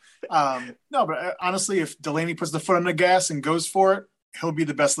now. No, but honestly, if Delaney puts the foot on the gas and goes for it, he'll be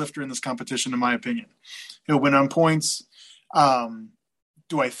the best lifter in this competition, in my opinion. He'll win on points.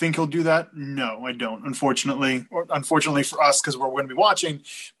 Do I think he'll do that? No, I don't, unfortunately. Or unfortunately for us, because we're going to be watching.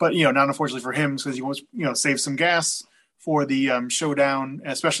 But, not unfortunately for him, because he wants, save some gas for the showdown,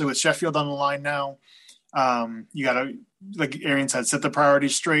 especially with Sheffield on the line now. You got to, like Arian said, set the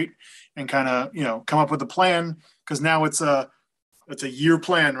priorities straight and kind of, come up with a plan, because now it's a year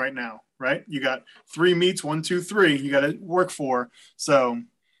plan right now, right? You got 3 meets, 1, 2, 3 you got to work for. So,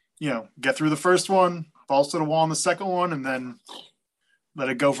 get through the first one, balls to the wall in the second one, and then let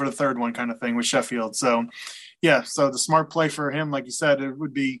it go for the third one kind of thing with Sheffield. So, so the smart play for him, like you said, it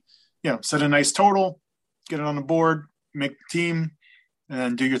would be, set a nice total, get it on the board, make the team, and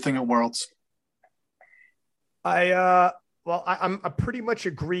then do your thing at Worlds. I pretty much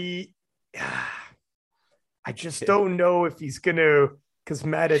agree. I just don't know if he's going to, because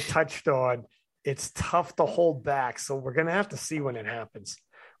Matt had touched on, it's tough to hold back. So we're going to have to see when it happens,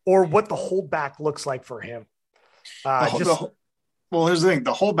 or what the holdback looks like for him. Well, here's the thing.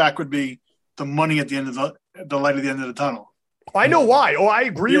 The holdback would be the money at the end of the light at the end of the tunnel. I know why. Oh, I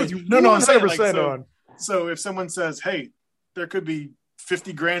agree with you. No, I'm saying, 100% on. So if someone says, hey, there could be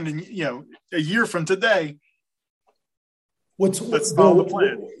 $50,000 in, a year from today, let's follow the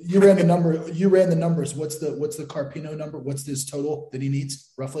plan. You ran the numbers. What's the Carpino number? What's his total that he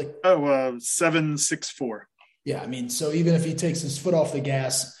needs roughly? 764. Yeah. I mean, so even if he takes his foot off the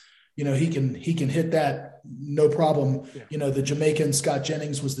gas, he can hit that no problem. Yeah. The Jamaican Scott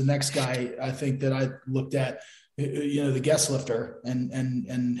Jennings was the next guy I think that I looked at, the guest lifter,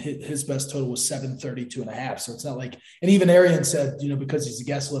 and his best total was 732.5. So it's not like, and even Arian said, because he's a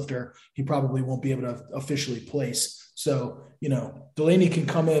guest lifter, he probably won't be able to officially place. So, Delaney can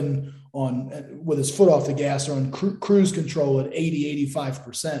come in with his foot off the gas or on cruise control at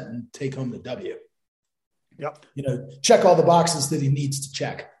 80-85% and take home the W. Yep. Check all the boxes that he needs to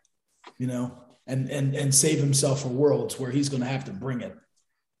check, and save himself for Worlds where he's going to have to bring it.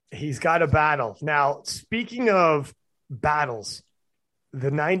 He's got a battle. Now, speaking of battles, the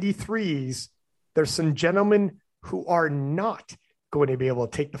 93s, there's some gentlemen who are not going to be able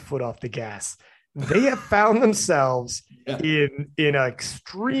to take the foot off the gas. They have found themselves in an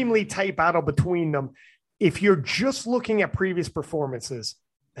extremely tight battle between them. If you're just looking at previous performances,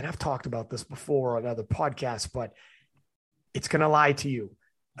 and I've talked about this before on other podcasts, but it's going to lie to you.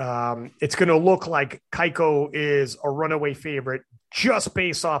 It's going to look like Kaiko is a runaway favorite just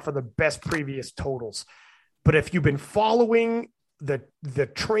based off of the best previous totals. But if you've been following the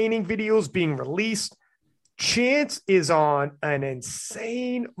training videos being released, Chance is on an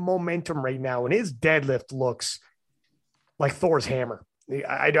insane momentum right now, and his deadlift looks like Thor's hammer.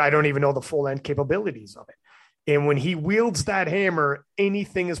 I don't even know the full end capabilities of it. And when he wields that hammer,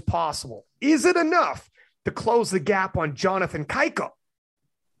 anything is possible. Is it enough to close the gap on Jonathan Kaiko?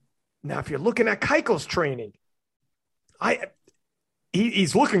 Now, if you're looking at Kaiko's training,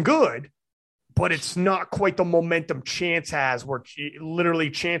 he's looking good, but it's not quite the momentum Chance has, where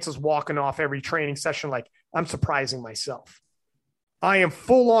literally Chance is walking off every training session like, I'm surprising myself. I am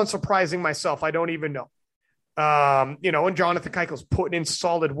full on surprising myself. I don't even know. And Jonathan Kaiko's putting in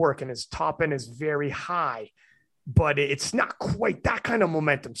solid work, and his top end is very high, but it's not quite that kind of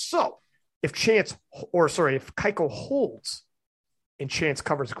momentum. So if Kaiko holds and Chance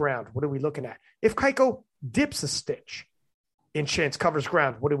covers ground, what are we looking at? If Kaiko dips a stitch and Chance covers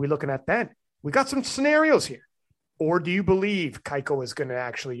ground, what are we looking at then? We got some scenarios here. Or do you believe Kaiko is going to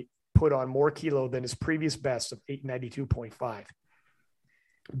actually put on more kilo than his previous best of 892.5?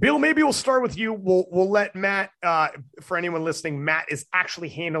 Bill, maybe we'll start with you. We'll let Matt, for anyone listening, Matt is actually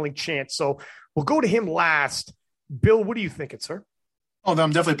handling Chance. So we'll go to him last. Bill, what are you thinking, sir? Oh, then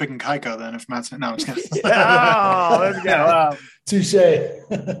I'm definitely picking Kaiko then if Matt's – no, I'm just kidding. Let's go. Touche.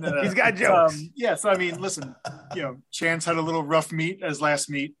 He's got jokes. So, I mean, listen, Chance had a little rough meet as last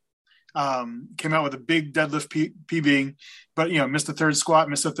meet. Came out with a big deadlift PB, but, missed the third squat,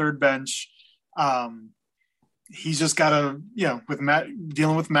 missed the third bench. He's just got to, with Matt,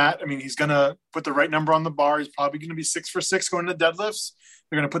 dealing with Matt, I mean, he's going to put the right number on the bar. He's probably going to be 6 for 6 going to deadlifts.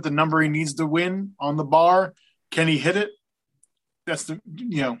 They're going to put the number he needs to win on the bar. Can he hit it? That's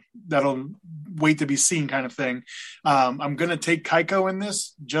that'll wait to be seen kind of thing. I'm going to take Kaiko in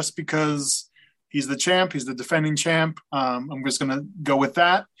this just because he's the champ. He's the defending champ. I'm just going to go with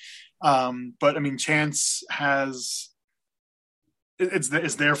that. But I mean, Chance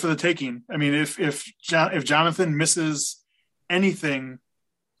it's there for the taking. I mean, if Jonathan misses anything,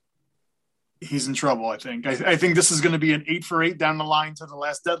 he's in trouble. I think this is going to be an 8 for 8 down the line to the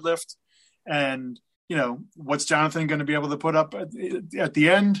last deadlift. And, what's Jonathan going to be able to put up at the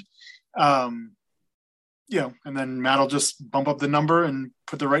end? And then Matt will just bump up the number and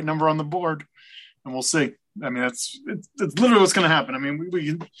put the right number on the board, and we'll see. I mean, it's literally what's going to happen. I mean, we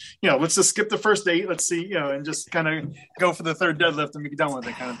can, let's just skip the first 8. Let's see, and just kind of go for the third deadlift and be done with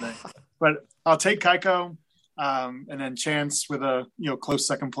it kind of thing. But I'll take Kaiko. and then Chance with a close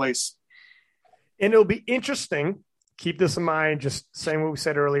second place. And it'll be interesting. Keep this in mind. Just saying what we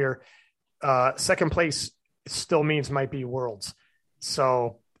said earlier. Second place still means might be worlds,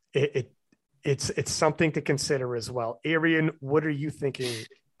 so it's something to consider as well. Arian, what are you thinking?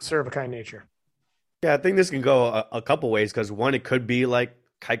 Serve a kind nature. Yeah, I think this can go a couple ways because one, it could be like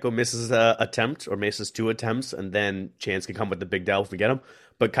Kaiko misses an attempt or misses 2 attempts, and then Chance can come with the big deal if we get him.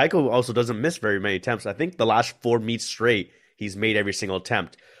 But Kaiko also doesn't miss very many attempts. I think the last 4 meets straight, he's made every single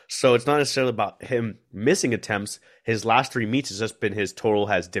attempt. So it's not necessarily about him missing attempts. His last 3 meets has just been his total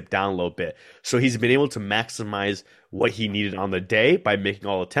has dipped down a little bit. So he's been able to maximize what he needed on the day by making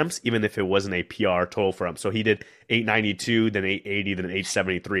all attempts, even if it wasn't a PR total for him. So he did 892, then 880, then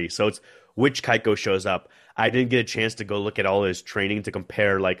 873. So it's which Kaiko shows up. I didn't get a chance to go look at all his training to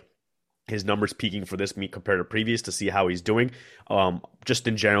compare like his numbers peaking for this meet compared to previous to see how he's doing. Just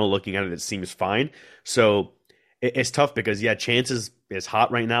in general, looking at it, it seems fine. So it's tough because, yeah, Chance is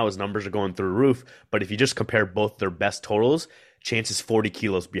hot right now. His numbers are going through the roof. But if you just compare both their best totals, Chance is 40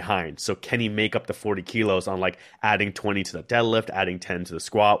 kilos behind. So can he make up the 40 kilos on like adding 20 to the deadlift, adding 10 to the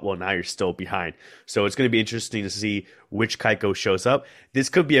squat? Well, now you're still behind. So it's going to be interesting to see which Kaiko shows up. This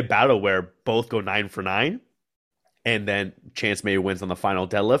could be a battle where both go 9 for 9. And then Chance maybe wins on the final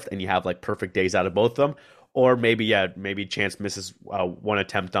deadlift and you have like perfect days out of both of them. Or maybe Chance misses 1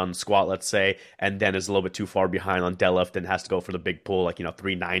 attempt on squat, let's say, and then is a little bit too far behind on deadlift and has to go for the big pull, like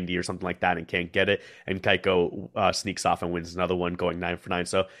 390 or something like that, and can't get it. And Kaiko sneaks off and wins another one, going 9 for 9.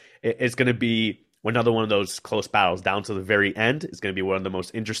 So it's going to be another one of those close battles down to the very end. It's going to be one of the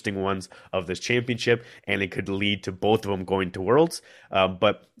most interesting ones of this championship, and it could lead to both of them going to Worlds.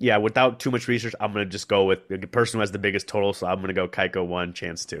 But yeah, without too much research, I'm going to just go with the person who has the biggest total. So I'm going to go Kaiko 1,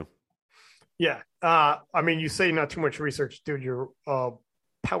 Chance 2. Yeah. I mean, you say not too much research, dude. You're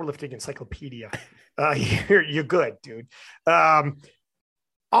powerlifting encyclopedia. You're good, dude.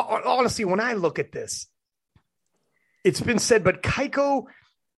 Honestly, when I look at this, it's been said, but Kaiko,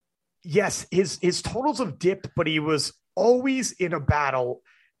 yes, his totals have dipped, but he was always in a battle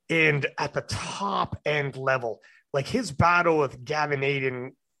and at the top end level. Like his battle with Gavin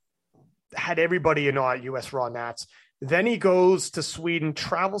Aiden had everybody in US Raw Nats. Then he goes to Sweden,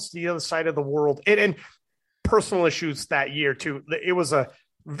 travels to the other side of the world, and personal issues that year too. It was a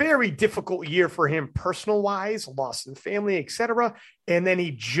very difficult year for him personal-wise, loss in family, etc. And then he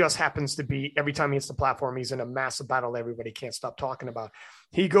just happens to be, every time he hits the platform, he's in a massive battle everybody can't stop talking about.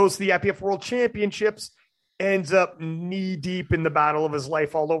 He goes to the IPF World Championships, ends up knee-deep in the battle of his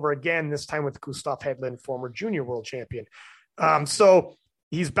life all over again, this time with Gustav Hedlund, former junior world champion. So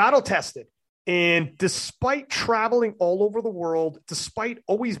he's battle-tested. And despite traveling all over the world, despite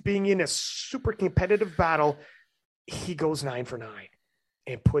always being in a super competitive battle, he goes 9 for 9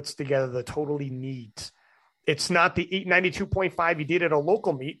 and puts together the total he needs. It's not the 892.5 he did at a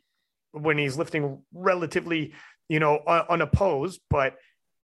local meet when he's lifting relatively, unopposed, but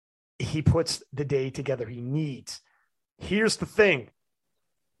he puts the day together he needs. Here's the thing.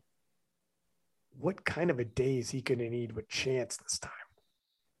 What kind of a day is he going to need with Chance this time?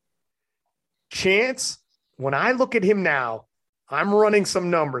 Chance, when I look at him now, I'm running some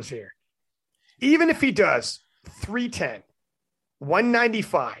numbers here. Even if he does 310,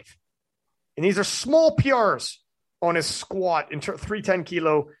 195, and these are small PRs on his squat in 310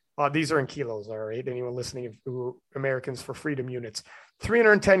 kilo. These are in kilos, all right? Anyone listening who Americans for Freedom units.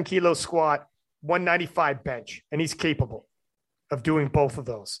 310 kilo squat, 195 bench, and he's capable of doing both of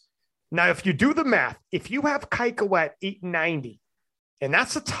those. Now, if you do the math, if you have Kaiko at 890, and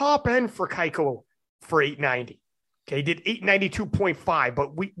that's the top end for Kaiko for 890. Okay, he did 892.5,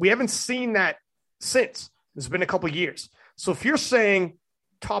 but we haven't seen that since. It's been a couple of years. So if you're saying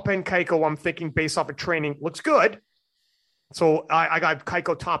top end Kaiko, I'm thinking based off of training, looks good. So I got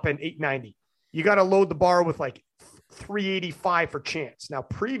Kaiko top end 890. You got to load the bar with like 385 for Chance. Now,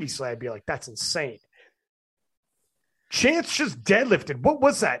 previously, I'd be like, that's insane. Chance just deadlifted. What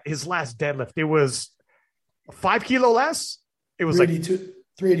was that? His last deadlift? It was 5 kilo less. It was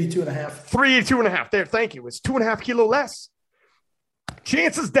 382 and a half. 382 and a half. There, thank you. It's 2.5 kilo less.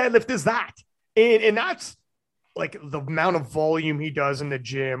 Chance's deadlift is that. And that's like the amount of volume he does in the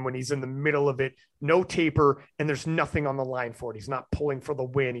gym when he's in the middle of it, no taper, and there's nothing on the line for it. He's not pulling for the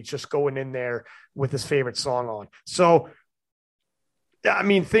win. He's just going in there with his favorite song on. So, I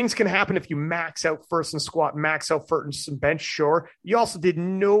mean, things can happen if you max out first and squat, max out first and bench, sure. You also did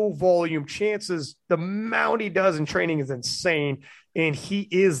no volume. Chances, the amount he does in training is insane, and he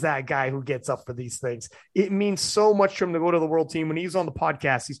is that guy who gets up for these things. It means so much to him to go to the world team. When he's on the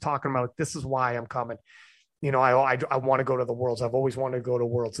podcast, he's talking about, this is why I'm coming. I want to go to the Worlds. I've always wanted to go to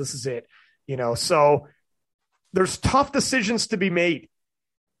Worlds. This is it. So There's tough decisions to be made.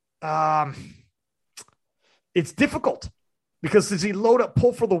 It's difficult because does he load up,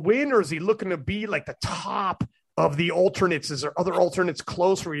 pull for the win, or is he looking to be like the top of the alternates? Is there other alternates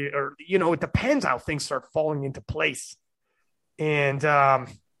close or it depends how things start falling into place. And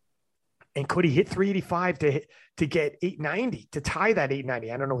could he hit 385 to get 890 to tie that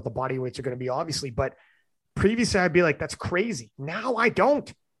 890? I don't know what the body weights are going to be, obviously, but previously I'd be like, that's crazy. Now I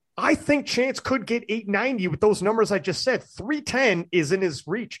don't. I think Chance could get 890 with those numbers I just said. 310 is in his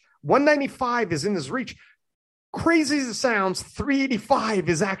reach. 195 is in his reach. Crazy as it sounds, 385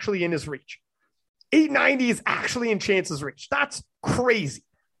 is actually in his reach. 890 is actually in Chance's reach. That's crazy.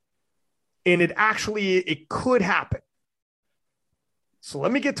 And it could happen. So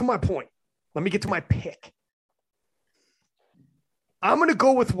let me get to my point. Let me get to my pick. I'm going to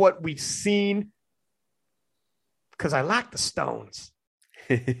go with what we've seen because I lack the stones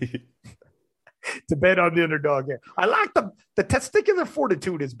to bet on the underdog here. I lack the testicular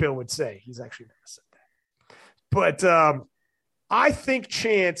fortitude, as Bill would say. He's actually never said that. But I think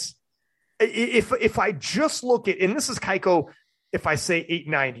Chance, if I just look at, and this is Keiko, if I say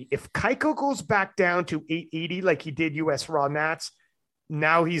 890, if Keiko goes back down to 880 like he did US Raw Nats,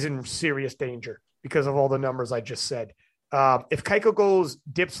 now he's in serious danger because of all the numbers I just said. If Keiko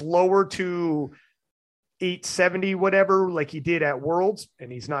dips lower to 870, whatever, like he did at Worlds,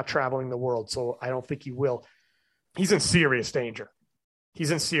 and he's not traveling the world, so I don't think he will. He's in serious danger.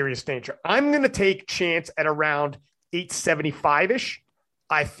 I'm going to take Chance at around 875-ish.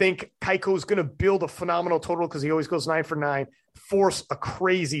 I think Keiko's going to build a phenomenal total because he always goes 9 for 9, force a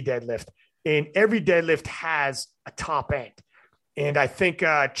crazy deadlift, and every deadlift has a top end. And I think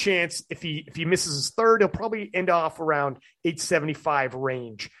Chance, if he misses his third, he'll probably end off around 875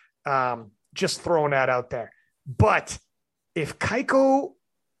 range. Just throwing that out there. But if Keiko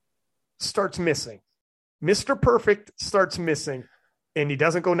starts missing, Mr. Perfect starts missing, and he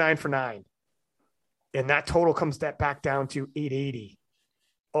doesn't go 9 for 9, and that total comes back down to 880.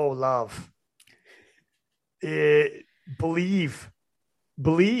 Oh, love. Believe.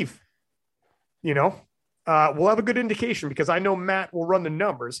 We'll have a good indication because I know Matt will run the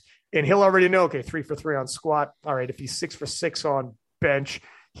numbers and he'll already know, okay, 3 for 3 on squat. All right. If he's 6 for 6 on bench,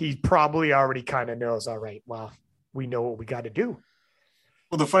 he probably already kind of knows, all right, well, we know what we got to do.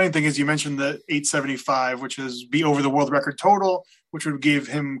 Well, the funny thing is you mentioned the 875, which is be over the world record total, which would give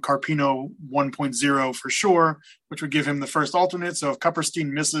him Carpino 1.0 for sure, which would give him the first alternate. So if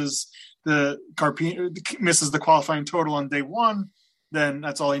Kupperstein misses the qualifying total on day one, then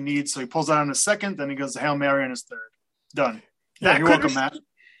that's all he needs. So he pulls out on his second, then he goes to Hail Mary on his third. Done. Yeah, you're welcome, Matt.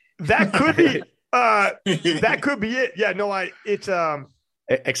 That could be that could be it. Yeah, no,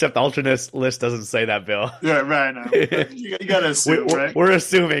 except the alternate list doesn't say that, Bill. Yeah, right. No. You got to assume, right? We're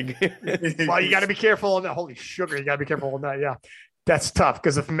assuming. Well, you got to be careful on that. Holy sugar, you got to be careful on that. Yeah, that's tough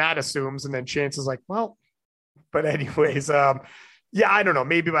because if Matt assumes and then Chance is like, well, but anyways, I don't know.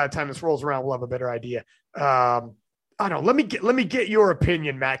 Maybe by the time this rolls around, we'll have a better idea. I don't know. Let me get your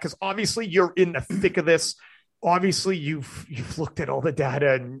opinion, Matt, because obviously you're in the thick of this. Obviously, you've looked at all the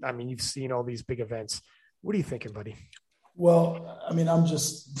data, and I mean, you've seen all these big events. What are you thinking, buddy? Well, I mean, I'm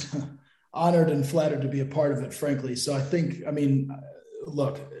just honored and flattered to be a part of it, frankly. So I think,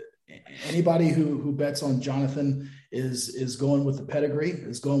 look, anybody who bets on Jonathan is going with the pedigree,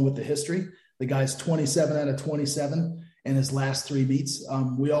 is going with the history. The guy's 27 out of 27 in his last 3 meets.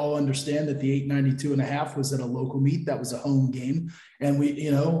 We all understand that the 892.5 was at a local meet. That was a home game. And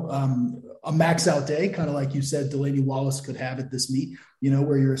a max out day, kind of like you said, Delaney Wallace could have at this meet,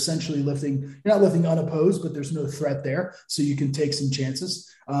 where you're essentially you're not lifting unopposed, but there's no threat there. So you can take some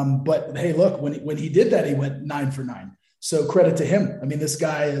chances. But hey, look, when he did that, he went 9 for 9. So credit to him. I mean, this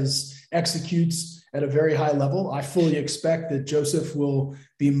guy executes at a very high level. I fully expect that Joseph will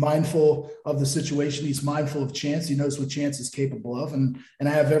be mindful of the situation. He's mindful of Chance. He knows what Chance is capable of. And I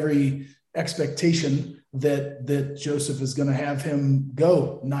have every expectation that Joseph is going to have him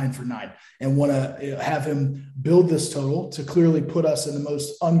go 9 for 9 and want to have him build this total to clearly put us in the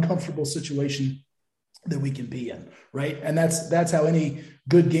most uncomfortable situation that we can be in, right? And that's how any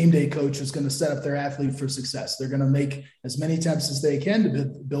good game day coach is going to set up their athlete for success. They're going to make as many attempts as they can to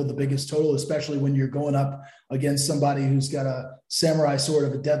build the biggest total, especially when you're going up against somebody who's got a samurai sword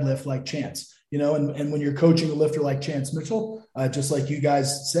of a deadlift like Chance, and when you're coaching a lifter like Chance Mitchell, just like you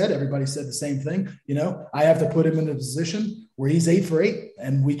guys said, everybody said the same thing. I have to put him in a position where he's 8 for 8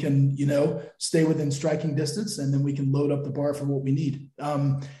 and we can, stay within striking distance, and then we can load up the bar for what we need.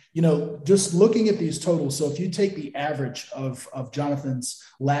 Just looking at these totals. So if you take the average of Jonathan's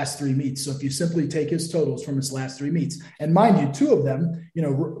last 3 meets, so if you simply take his totals from his last 3 meets, and mind you, 2 of them,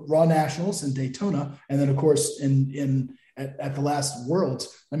 Raw Nationals and Daytona, and then of course at the last Worlds,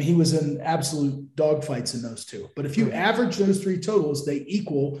 he was in absolute dogfights in those 2. But if you average those 3 totals, they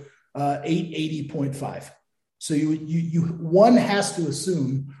equal 880.5. So you one has to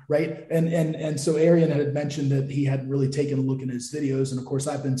assume, right? And so Arian had mentioned that he hadn't really taken a look at his videos, and of course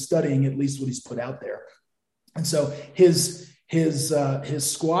I've been studying at least what he's put out there. And so his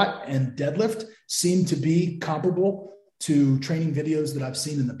squat and deadlift seem to be comparable to training videos that I've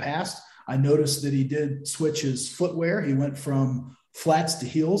seen in the past. I noticed that he did switch his footwear. He went from flats to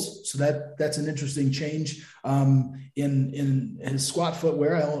heels. So that's an interesting change in his squat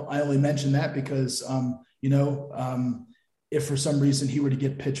footwear. I only mention that because, if for some reason he were to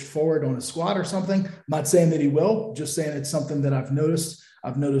get pitched forward on a squat or something, I'm not saying that he will, just saying it's something that I've noticed.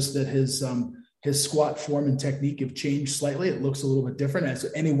 I've noticed that his squat form and technique have changed slightly. It looks a little bit different, as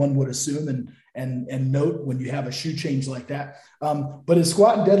anyone would assume and note when you have a shoe change like that. But his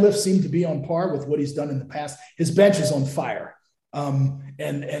squat and deadlift seem to be on par with what he's done in the past. His bench is on fire.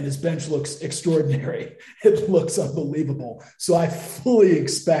 And his bench looks extraordinary. It looks unbelievable. So I fully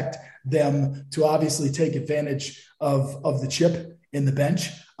expect them to obviously take advantage of the chip in the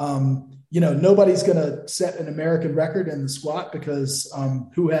bench. Nobody's going to set an American record in the squat because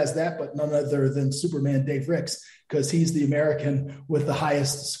who has that but none other than Superman Dave Ricks, because he's the American with the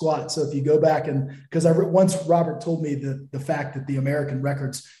highest squat. So if you go back because once Robert told me the fact that the American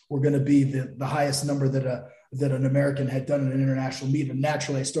records were going to be the highest number that an American had done in an international meet. And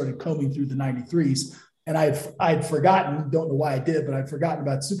naturally I started combing through the 93s, and I'd forgotten, don't know why I did, but I'd forgotten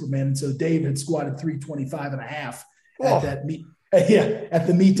about Superman. And so Dave had squatted 325 and a half at that meet. Yeah, at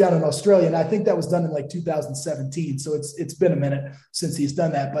the meet down in Australia. And I think that was done in like 2017. So it's been a minute since he's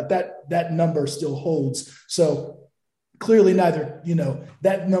done that, but that number still holds. So clearly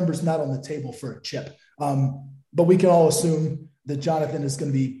that number's not on the table for a chip. But we can all assume that Jonathan is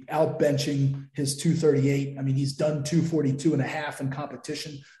going to be out benching his 238. He's done 242 and a half in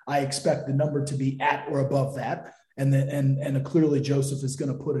competition. I expect the number to be at or above that. And clearly Joseph is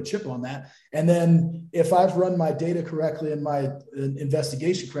going to put a chip on that. And then if I've run my data correctly and my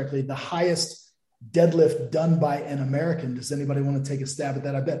investigation correctly, the highest deadlift done by an American. Does anybody want to take a stab at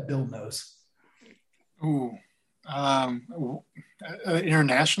that? I bet Bill knows. Ooh,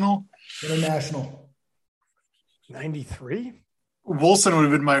 international. 93. Wilson would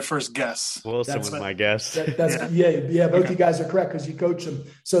have been my first guess. Wilson was my guess. Both you guys are correct because you coach him.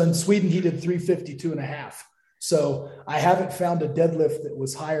 So in Sweden, he did 352 and a half. So I haven't found a deadlift that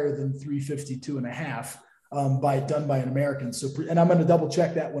was higher than 352 and a half done by an American. So, and I'm going to double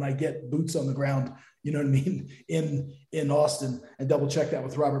check that when I get boots on the ground, in Austin, and double check that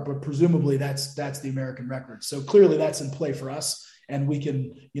with Robert, but presumably that's the American record. So clearly that's in play for us, and we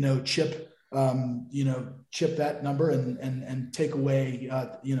can, chip that number and take away,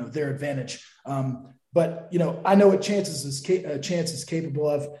 their advantage. But I know what Chance is capable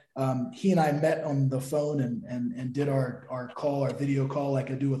of. He and I met on the phone and did our video call,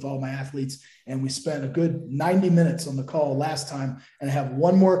 like I do with all my athletes. And we spent a good 90 minutes on the call last time, and I have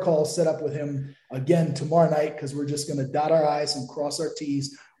one more call set up with him again tomorrow night, because we're just going to dot our I's and cross our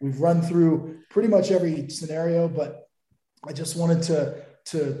T's. We've run through pretty much every scenario, but I just wanted to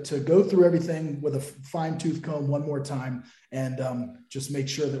go through everything with a fine-tooth comb one more time and just make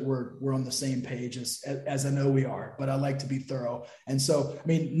sure that we're on the same page as I know we are, but I like to be thorough. And so,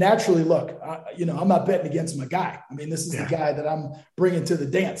 naturally, look, I'm not betting against my guy. This is the guy that I'm bringing to the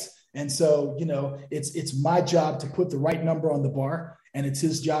dance. And so, it's my job to put the right number on the bar, and it's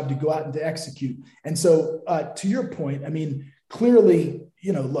his job to go out and to execute. And so to your point, clearly,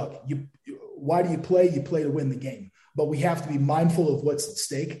 look, why do you play? You play to win the game. But we have to be mindful of what's at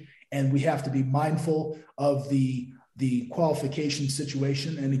stake, and we have to be mindful of the qualification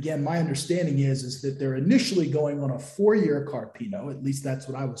situation. And again, my understanding is that they're initially going on a 4-year Carpino, at least that's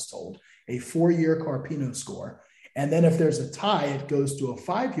what I was told, a 4-year Carpino score. And then if there's a tie, it goes to a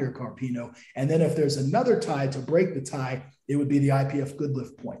 5-year Carpino. And then if there's another tie to break the tie, it would be the IPF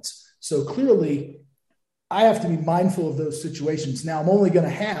Goodlift points. So clearly, I have to be mindful of those situations. Now, I'm only going to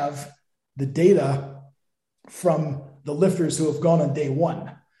have the data from the lifters who have gone on day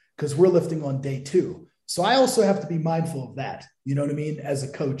 1, because we're lifting on day 2. So I also have to be mindful of that. You know what I mean? As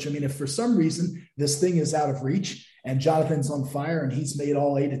a coach, if for some reason this thing is out of reach and Jonathan's on fire and he's made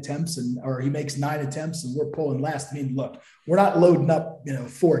all 8 attempts or he makes 9 attempts and we're pulling last. I mean, look, we're not loading up,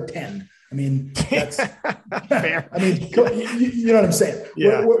 410. I mean, that's fair. I mean, you know what I'm saying?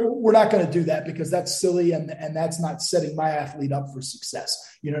 Yeah. We're not going to do that because that's silly and that's not setting my athlete up for success.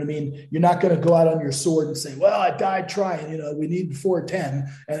 You know what I mean? You're not going to go out on your sword and say, well, I died trying, we need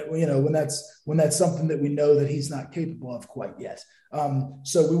 410. And, when that's something that we know that he's not capable of quite yet.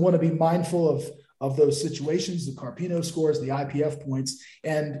 So we want to be mindful of those situations, the Carpino scores, the IPF points.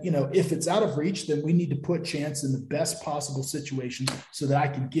 And, if it's out of reach, then we need to put Chance in the best possible situation so that I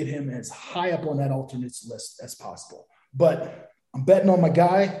can get him as high up on that alternates list as possible. But I'm betting on my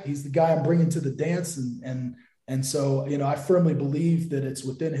guy. He's the guy I'm bringing to the dance. And so, I firmly believe that it's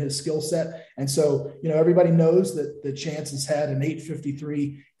within his skill set. And so, everybody knows that Chance has had an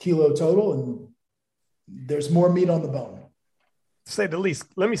 853 kilo total and there's more meat on the bone. To say the least.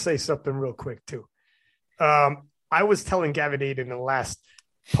 Let me say something real quick too. I was telling Gavin Aiden in the last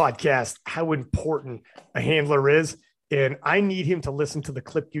podcast how important a handler is, and I need him to listen to the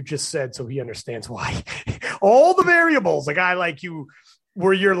clip you just said so he understands why. All the variables, a guy like you,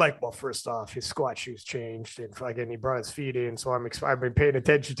 where you're like, well, first off, his squat shoes changed, and fucking he brought his feet in, so I've been paying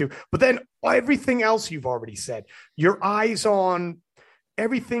attention to. But then everything else you've already said, your eyes on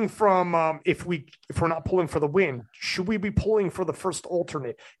everything from if we're not pulling for the win, should we be pulling for the first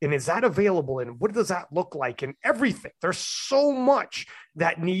alternate? And is that available? And what does that look like? And everything. There's so much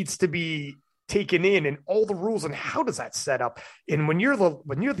that needs to be taken in and all the rules and how does that set up? And when you're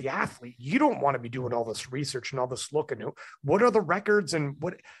the athlete, you don't want to be doing all this research and all this looking. What are the records and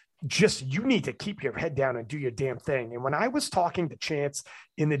what just you need to keep your head down and do your damn thing. And when I was talking to Chance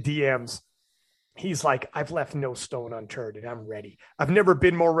in the DMs, he's like, I've left no stone unturned and I'm ready. I've never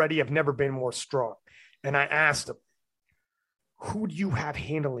been more ready. I've never been more strong. And I asked him, who do you have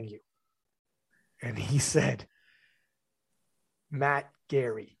handling you? And he said, Matt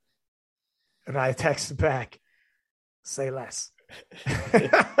Gary. And I texted back, say less.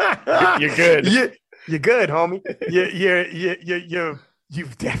 You're good. You're good, homie.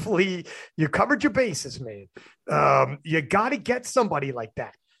 You've definitely, you covered your bases, man. You got to get somebody like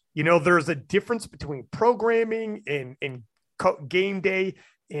that. There's a difference between programming and game day.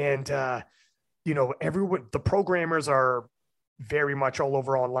 And, everyone, the programmers are very much all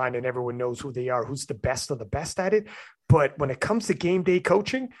over online and everyone knows who they are, who's the best of the best at it. But when it comes to game day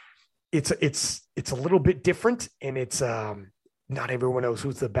coaching, it's a little bit different. And it's not everyone knows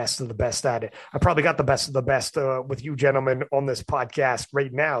who's the best of the best at it. I probably got the best of the best with you gentlemen on this podcast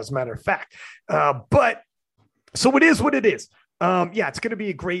right now, as a matter of fact. But so it is what it is. It's going to be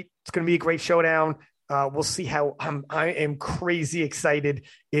a great showdown. We'll see how I am crazy excited.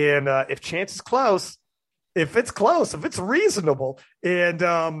 And if Chance is close, if it's reasonable and,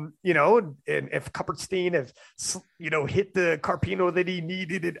 and if Kupperstein has, hit the Carpino that he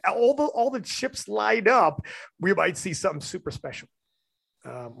needed and all the chips lined up, we might see something super special.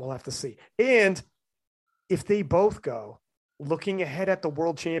 We'll have to see. And if they both go looking ahead at the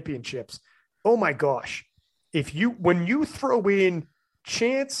world championships, oh my gosh. When you throw in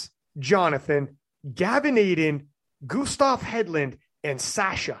Chance, Jonathan, Gavin Aiden, Gustav Hedlund, and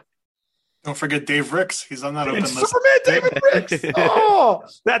Sasha. Don't forget Dave Ricks. He's on that open list. Superman David Ricks. Oh,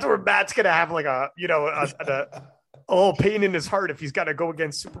 that's where Matt's going to have like a little pain in his heart if he's got to go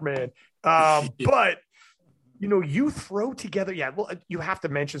against Superman. But, you throw together. Yeah, well, you have to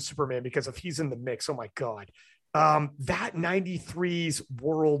mention Superman because if he's in the mix, oh my God. That 93's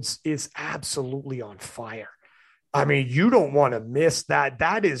Worlds is absolutely on fire. I mean, you don't want to miss that.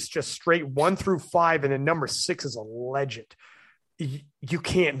 That is just straight 1 through 5. And then number 6 is a legend. You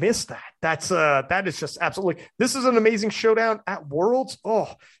can't miss that. That is just absolutely, this is an amazing showdown at Worlds.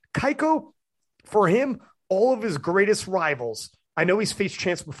 Oh, Kaiko, for him, all of his greatest rivals. I know he's faced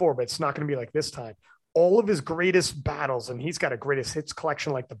Chance before, but it's not going to be like this time. All of his greatest battles, and he's got a greatest hits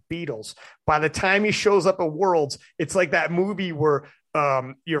collection like the Beatles. By the time he shows up at Worlds, it's like that movie where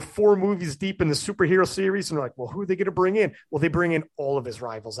you're 4 movies deep in the superhero series and they're like, well, who are they going to bring in? Well, they bring in all of his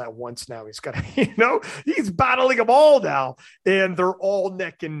rivals at once now. He's got he's battling them all now and they're all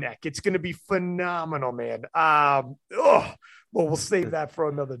neck and neck. It's going to be phenomenal, man. Well, we'll save that for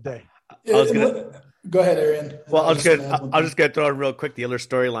another day. Go ahead, Arian. Well, I was just gonna throw in real quick. The other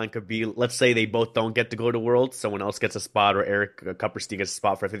storyline could be, let's say they both don't get to go to Worlds, someone else gets a spot, or Eric Kupperstein gets a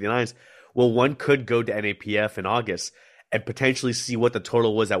spot for 59s. Well, one could go to NAPF in August and potentially see what the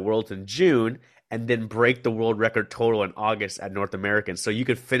total was at Worlds in June, and then break the world record total in August at North American. So you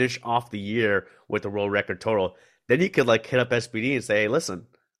could finish off the year with the world record total. Then you could hit up SBD and say, hey, listen,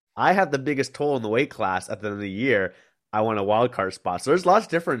 I have the biggest total in the weight class at the end of the year. I want a wild card spot. So there's lots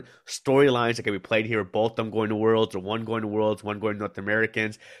of different storylines that can be played here. Both them going to Worlds, or one going to Worlds, one going to North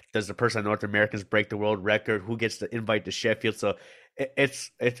Americans. Does the person at North Americans break the world record? Who gets the invite to Sheffield? So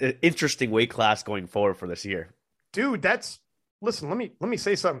it's an interesting weight class going forward for this year. Dude, listen, let me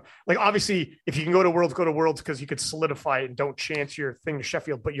say something. Like, obviously, if you can go to Worlds because you could solidify it and don't chance your thing to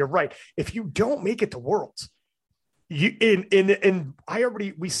Sheffield. But you're right. If you don't make it to Worlds, we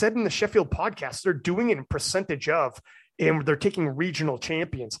said in the Sheffield podcast, they're doing it in percentage of, and they're taking regional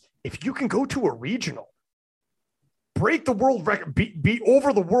champions. If you can go to a regional, break the world record, be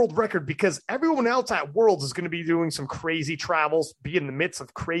over the world record, because everyone else at Worlds is going to be doing some crazy travels, be in the midst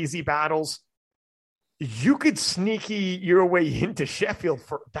of crazy battles. You could sneaky your way into Sheffield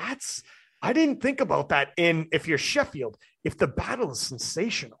I didn't think about that. And if you're Sheffield, if the battle is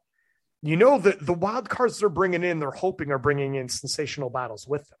sensational, the wild cards they're bringing in, they're hoping are bringing in sensational battles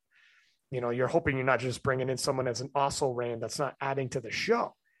with them. You're hoping you're not just bringing in someone as an also-ran that's not adding to the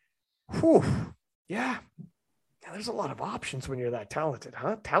show. Whew. Yeah. There's a lot of options when you're that talented,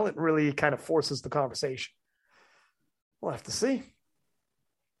 huh? Talent really kind of forces the conversation. We'll have to see.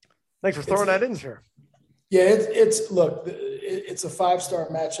 Thanks for throwing that in, sir. Yeah, it's a 5-star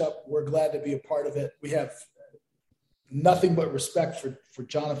matchup. We're glad to be a part of it. We have nothing but respect for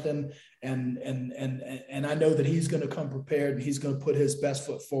Jonathan, and I know that he's going to come prepared and he's going to put his best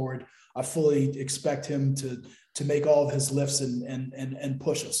foot forward. I fully expect him to make all of his lifts and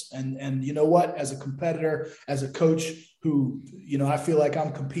push us. And you know what? As a competitor, as a coach who, I feel like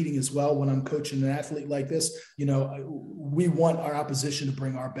I'm competing as well when I'm coaching an athlete like this. We want our opposition to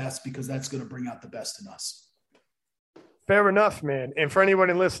bring our best, because that's going to bring out the best in us. Fair enough, man. And for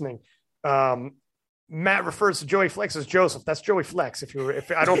anyone listening, Matt refers to Joey Flex as Joseph. That's Joey Flex.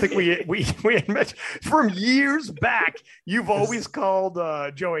 If I don't think we had mentioned from years back, you've always called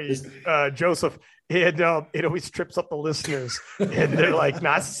Joey Joseph. And it always trips up the listeners, and they're like,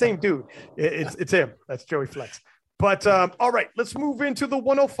 "Nah, it's the same dude. It's him. That's Joey Flex." But all right, let's move into the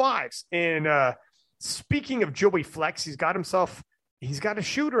 105s. And speaking of Joey Flex, he's got a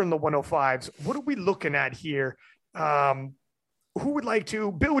shooter in the 105s. What are we looking at here? Who would like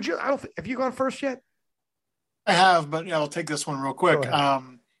to? Bill, have you gone first yet? I have, but I'll take this one real quick.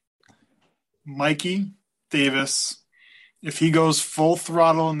 Mikey Davis, if he goes full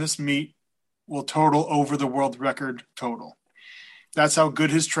throttle in this meet, will total over the world record total. That's how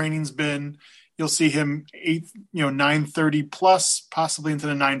good his training's been. You'll see him 930 plus, possibly into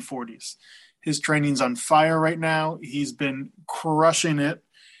the 940s. His training's on fire right now. He's been crushing it.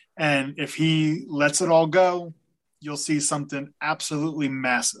 And if he lets it all go, you'll see something absolutely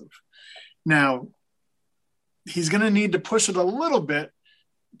massive. Now, he's going to need to push it a little bit,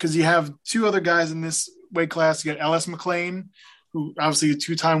 because you have two other guys in this weight class. You got Ellis McLean, who obviously a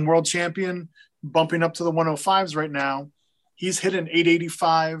 2-time world champion, bumping up to the 105s right now. He's hit an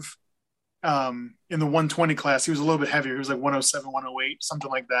 885 in the 120 class. He was a little bit heavier. He was like 107, 108,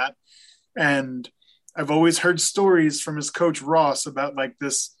 something like that. And I've always heard stories from his coach Ross about like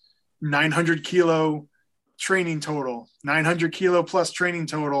this 900 kilo training total, 900 kilo plus training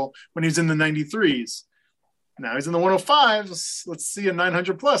total when he's in the 93s. Now he's in the 105s. Let's see a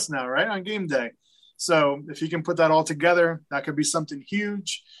 900 plus now, right, on game day. So if he can put that all together, that could be something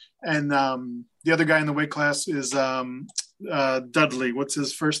huge. And the other guy in the weight class is Dudley. What's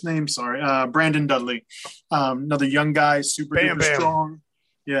his first name? Sorry. Brandon Dudley. Another young guy, super strong.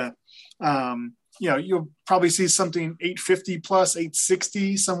 Yeah. You'll probably see something 850 plus,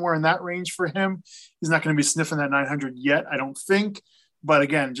 860, somewhere in that range for him. He's not going to be sniffing that 900 yet, I don't think. But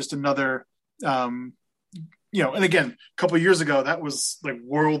again, just another and again, a couple of years ago, that was like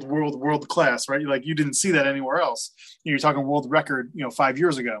world class, right? Like you didn't see that anywhere else. You're talking world record, 5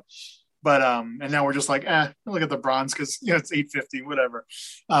 years ago. But and now we're just like, look at the bronze because it's 850, whatever.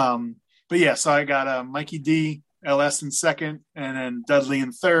 But yeah, so I got Mikey D, LS in second, and then Dudley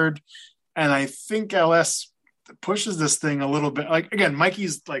in third. And I think LS pushes this thing a little bit. Like again,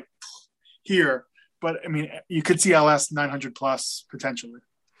 Mikey's like here, but I mean, you could see LS 900 plus potentially.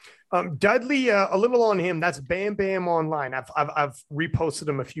 Dudley, a little on him. That's Bam Bam Online. I've reposted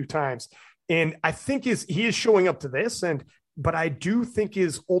him a few times, and I think he is showing up to this. But I do think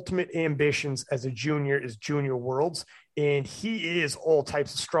his ultimate ambitions as a junior is Junior Worlds, and he is all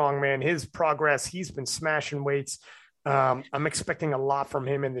types of strong, man. His progress, he's been smashing weights. I'm expecting a lot from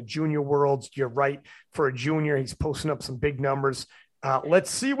him in the Junior Worlds. You're right, for a junior, he's posting up some big numbers.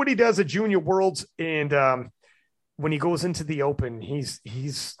 Let's see what he does at Junior Worlds, and when he goes into the open, his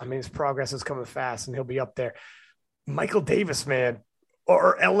progress is coming fast, and he'll be up there. Michael Davis, man,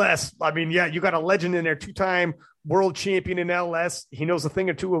 or LS. I mean, yeah, you got a legend in there, 2-time world champion in LS. He knows a thing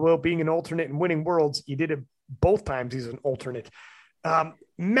or two about being an alternate and winning worlds. He did a both times he's an alternate.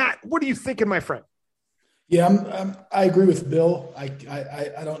 Matt, what are you thinking, my friend? Yeah, I agree with Bill. I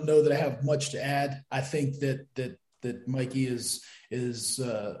don't know that I have much to add. I think that Mikey is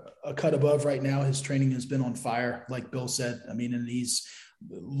a cut above right now. His training has been on fire, like Bill said. I mean, and he's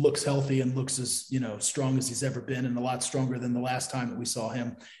looks healthy and looks as strong as he's ever been, and a lot stronger than the last time that we saw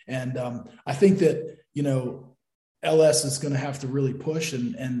him. And I think that LS is going to have to really push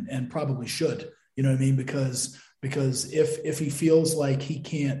and probably should. You know what I mean? Because if he feels like he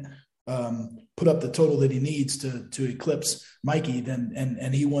can't put up the total that he needs to eclipse Mikey, then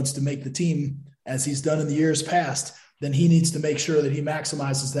and he wants to make the team as he's done in the years past, then he needs to make sure that he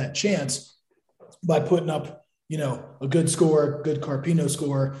maximizes that chance by putting up a good score, good Carpino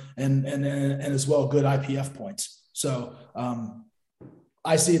score, and as well good IPF points. So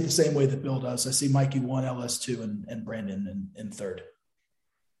I see it the same way that Bill does. I see Mikey 1, LS 2, and Brandon in third.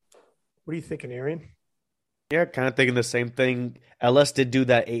 What are you thinking, Arian? Yeah, kind of thinking the same thing. LS did do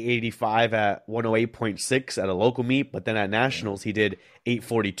that 885 at 108.6 at a local meet, but then at nationals he did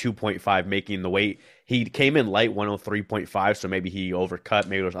 842.5, making the weight. He came in light 103.5, so maybe he overcut.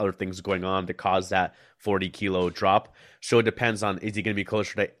 Maybe there's other things going on to cause that 40-kilo drop. So it depends on, is he going to be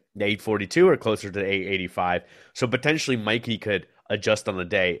closer to 842 or closer to 885? So potentially Mikey could adjust on the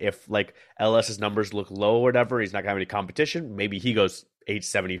day. If like LS's numbers look low or whatever, he's not going to have any competition, maybe he goes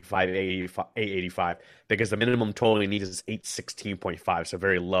 875, 885, because the minimum total he needs is 816.5, so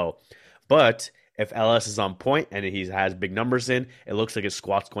very low. But if LS is on point and he has big numbers in, it looks like his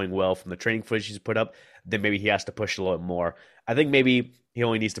squat's going well from the training footage he's put up, then maybe he has to push a little bit more. I think maybe he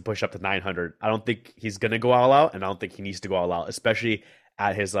only needs to push up to 900. I don't think he's going to go all out, and I don't think he needs to go all out, especially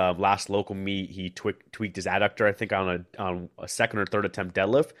at his last local meet. He tweaked his adductor, I think, on a second or third attempt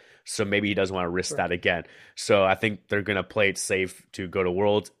deadlift. So maybe he doesn't want to risk that again. So I think they're going to play it safe to go to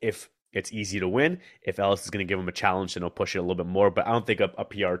Worlds if it's easy to win. If Ellis is going to give him a challenge, then he'll push it a little bit more. But I don't think a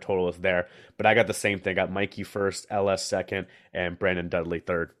PR total is there. But I got the same thing. I got Mikey first, LS second, and Brandon Dudley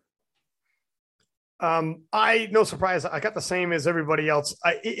third. No surprise, I got the same as everybody else.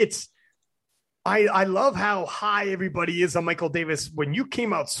 I love how high everybody is on Michael Davis when you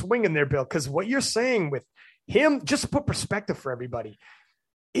came out swinging there, Bill, because what you're saying with him, just to put perspective for everybody,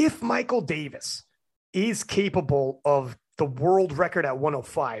 if Michael Davis is capable of the world record at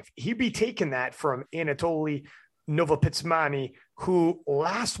 105, he'd be taking that from Anatoly Novopitsmani, who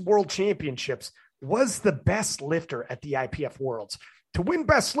last world championships was the best lifter at the IPF Worlds. To win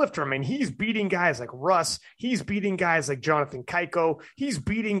best lifter, I mean, he's beating guys like Russ. He's beating guys like Jonathan Kaiko. He's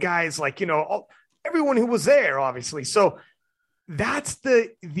beating guys like, everyone who was there, obviously. So that's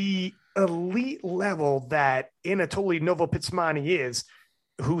the elite level that Anatoly Novopitsmani is,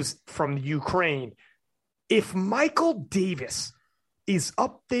 who's from the Ukraine. If Michael Davis is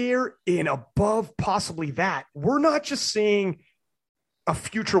up there and above possibly that, we're not just saying a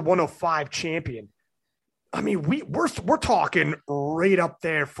future 105 champion. I mean, we're talking right up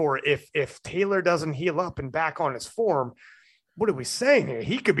there for if Taylor doesn't heal up and back on his form. What are we saying here?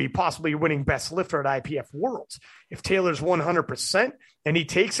 He could be possibly winning best lifter at IPF Worlds. If Taylor's 100% and he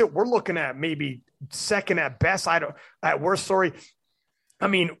takes it, we're looking at maybe second at best. At worst, sorry. I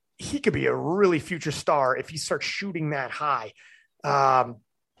mean, he could be a really future star if he starts shooting that high. We're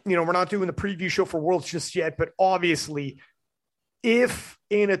not doing the preview show for Worlds just yet, but obviously if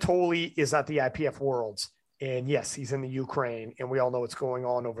Anatoly is at the IPF Worlds, and yes, he's in the Ukraine, and we all know what's going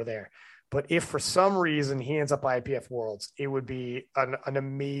on over there. But if for some reason he ends up IPF Worlds, it would be an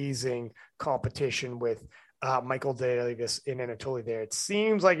amazing competition with Michael Davis and Anatoly there. It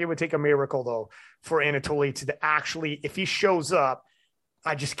seems like it would take a miracle, though, for Anatoly to actually, if he shows up,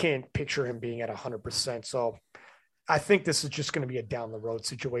 I just can't picture him being at 100%. So I think this is just going to be a down the road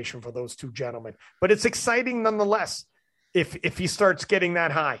situation for those two gentlemen. But it's exciting nonetheless if he starts getting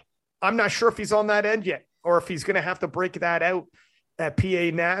that high. I'm not sure if he's on that end yet, or if he's going to have to break that out at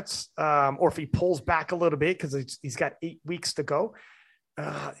PA Nats, or if he pulls back a little bit because he's got 8 weeks to go.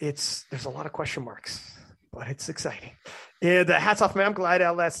 There's a lot of question marks, but it's exciting. And hats off, man. I'm glad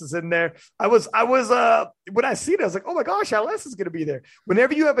LS is in there. I was when I see it, I was like, oh my gosh, LS is going to be there.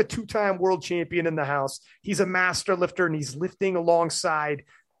 Whenever you have a 2-time world champion in the house, he's a master lifter and he's lifting alongside.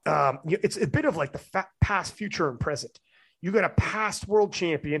 It's a bit of like the past, future, and present. You got a past world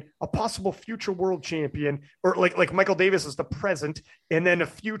champion, a possible future world champion, or like Michael Davis is the present, and then the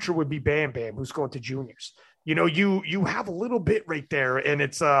future would be Bam Bam, who's going to juniors. You have a little bit right there, and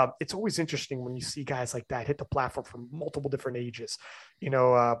it's always interesting when you see guys like that hit the platform from multiple different ages.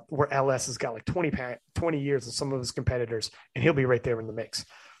 Where LS has got like 20 years of some of his competitors, and he'll be right there in the mix.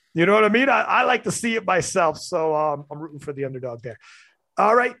 You know what I mean? I like to see it myself, so I'm rooting for the underdog there.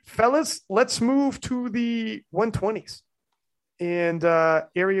 All right, fellas, let's move to the 120s. And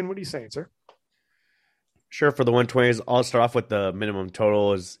Arian, what are you saying, sir? Sure, for the 120s, I'll start off with the minimum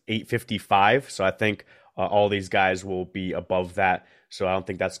total is 855. So I think all these guys will be above that. So I don't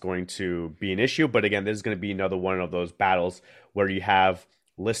think that's going to be an issue. But again, this is going to be another one of those battles where you have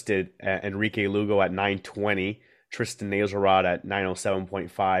listed Enrique Lugo at 920, Tristan Nazarod at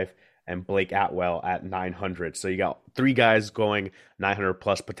 907.5, and Blake Atwell at 900. So you got three guys going 900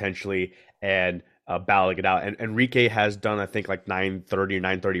 plus potentially and battling it out. And Enrique has done, I think, like 930 or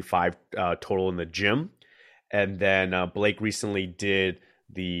 935 total in the gym. And then Blake recently did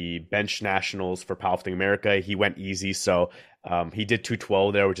the bench nationals for Powerlifting America. He went easy, so he did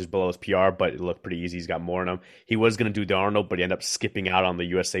 212 there, which is below his PR, but it looked pretty easy. He's got more in him. He was going to do the Arnold, but he ended up skipping out on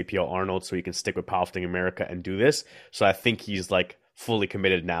the USAPL Arnold so he can stick with Powerlifting America and do this. So I think he's like fully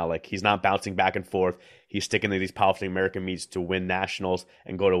committed now. Like he's not bouncing back and forth. He's sticking to these Powerlifting American meets to win nationals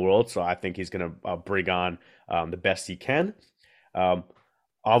and go to Worlds. So I think he's going to bring on the best he can.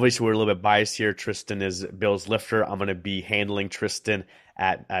 Obviously, we're a little bit biased here. Tristan is Bill's lifter. I'm going to be handling Tristan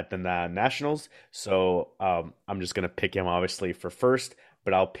at the Nationals. So I'm just going to pick him, obviously, for first.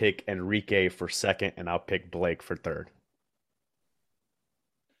 But I'll pick Enrique for second, and I'll pick Blake for third.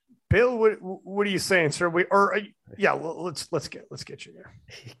 Bill, what are you saying, sir? Let's get you there.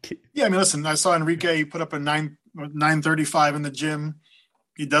 Yeah, I mean, listen, I saw Enrique put up a 935 in the gym.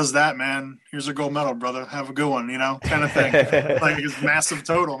 He does that, man. Here's a gold medal, brother. Have a good one, kind of thing. Like his massive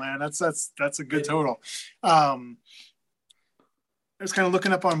total, man. That's a good total. I was kind of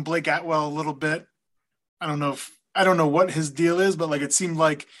looking up on Blake Atwell a little bit. I don't know what his deal is, but like it seemed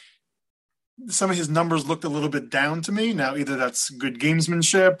like some of his numbers looked a little bit down to me. Now, either that's good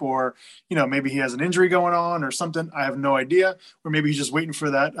gamesmanship or, maybe he has an injury going on or something. I have no idea. Or maybe he's just waiting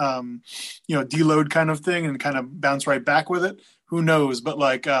for that, deload kind of thing and kind of bounce right back with it. Who knows? But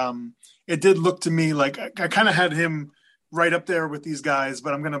like, it did look to me like I kind of had him right up there with these guys,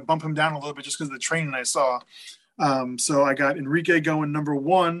 but I'm going to bump him down a little bit just because of the training I saw. So I got Enrique going number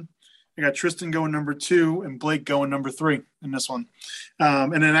 1. I got Tristan going number 2 and Blake going number 3 in this one.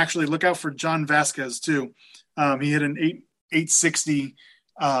 And then actually look out for John Vasquez too. He hit an 860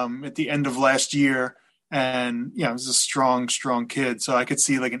 at the end of last year. And he was a strong kid. So I could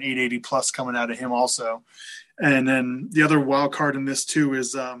see like an 880 plus coming out of him also. And then the other wild card in this too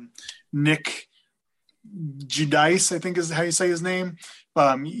is Nick Giudice, I think is how you say his name.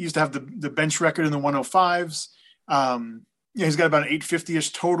 He used to have the bench record in the 105s. He's got about an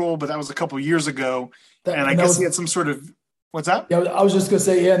 850-ish total, but that was a couple of years ago. I guess he had some sort of – what's that? Yeah, I was just going to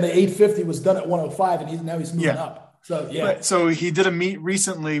say, and the 850 was done at 105, and now he's moving up. So, yeah. Right. So he did a meet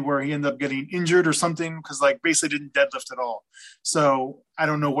recently where he ended up getting injured or something because, like, basically didn't deadlift at all. So I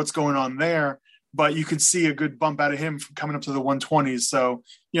don't know what's going on there, but you could see a good bump out of him from coming up to the 120s. So,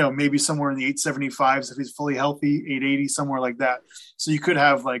 maybe somewhere in the 875s if he's fully healthy, 880, somewhere like that. So you could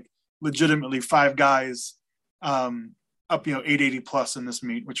have, like, legitimately 5 guys up, 880 plus in this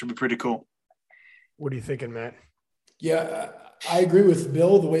meet, which would be pretty cool. What are you thinking, Matt? Yeah, I agree with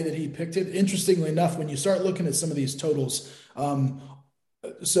Bill, the way that he picked it. Interestingly enough, when you start looking at some of these totals,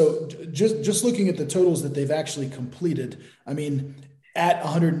 so just looking at the totals that they've actually completed, I mean, at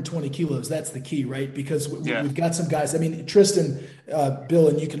 120 kilos, that's the key, right? Because we've got some guys. I mean, Tristan, Bill,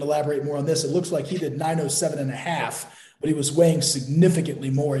 and you can elaborate more on this. It looks like he did 907.5, but he was weighing significantly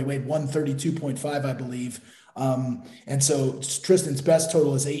more. He weighed 132.5, I believe. And so Tristan's best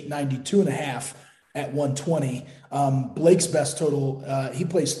total is 892.5 at 120. Blake's best total, he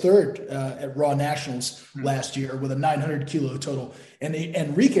placed third at Raw Nationals last year with a 900 kilo total. And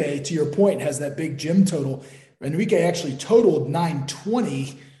Enrique, to your point, has that big gym total. Enrique actually totaled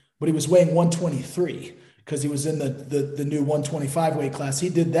 920, but he was weighing 123 because he was in the new 125 weight class. He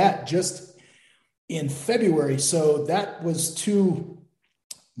did that just in February. So that was 2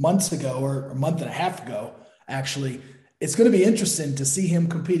 months ago or a month and a half ago, actually. It's going to be interesting to see him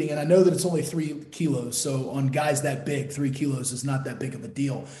competing. And I know that it's only 3 kilos. So on guys that big, 3 kilos is not that big of a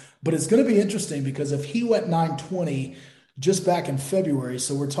deal. But it's going to be interesting because if he went 920 just back in February,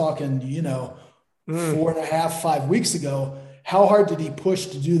 so we're talking, 4.5, 5 weeks ago, how hard did he push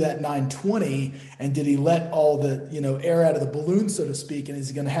to do that 920? And did he let all the, air out of the balloon, so to speak? And is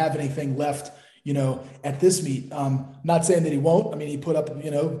he going to have anything left, at this meet? Not saying that he won't. I mean, he put up,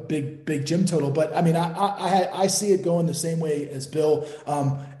 big gym total, but I mean, I see it going the same way as Bill.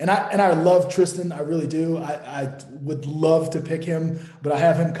 And I love Tristan. I really do. I would love to pick him, but I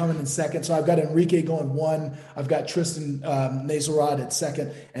have him coming in second. So I've got Enrique going 1. I've got Tristan Nazarod at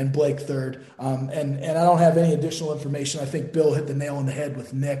second and Blake third. And I don't have any additional information. I think Bill hit the nail on the head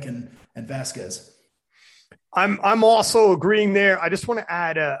with Nick and Vasquez. I'm also agreeing there. I just want to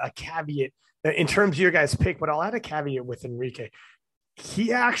add a caveat in terms of your guys' pick, but I'll add a caveat with Enrique.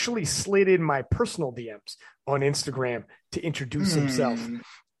 He actually slid in my personal DMs on Instagram to introduce himself.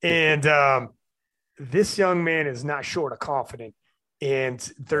 And this young man is not short of confident. And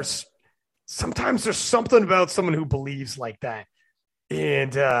sometimes there's something about someone who believes like that.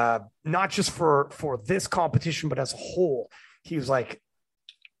 And not just for this competition, but as a whole, he was like,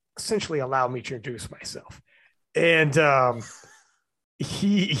 essentially allow me to introduce myself. And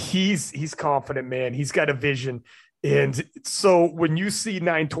he's confident, man. He's got a vision. And so when you see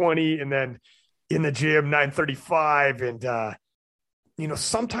 920 and then in the gym 935 and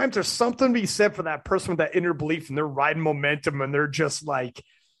sometimes there's something to be said for that person with that inner belief and they're riding momentum and they're just like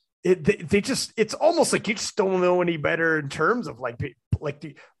it's almost like you just don't know any better in terms of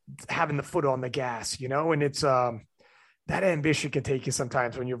having the foot on the gas, and it's that ambition can take you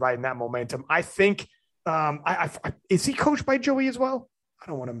sometimes when you're riding that momentum. I think is he coached by Joey as well? I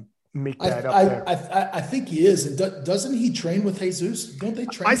don't want to make that up there. I think he is. And doesn't he train with Jesus? Don't they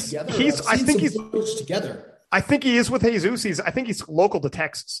train together? I think he's coached together. I think he is with Jesus. I think he's local to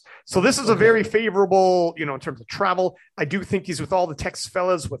Texas. So this is a very favorable, in terms of travel. I do think he's with all the Texas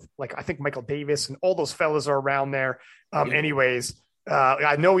fellas with I think Michael Davis and all those fellas are around there. Anyways,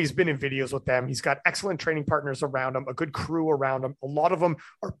 I know he's been in videos with them. He's got excellent training partners around him, a good crew around him. A lot of them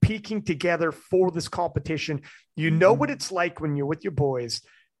are peaking together for this competition. You know what it's like when you're with your boys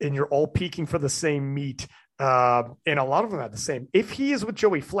and you're all peaking for the same meet. And a lot of them have the same. If he is with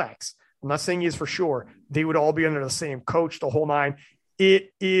Joey Flex, I'm not saying he is for sure, they would all be under the same coach, the whole nine.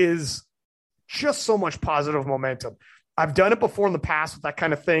 It is just so much positive momentum. I've done it before in the past with that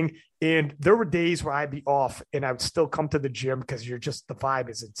kind of thing. And there were days where I'd be off and I would still come to the gym because the vibe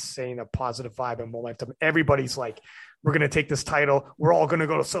is insane, a positive vibe and momentum. Everybody's like, we're going to take this title. We're all going to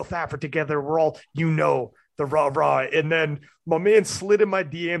go to South Africa together. We're all, the rah. And then my man slid in my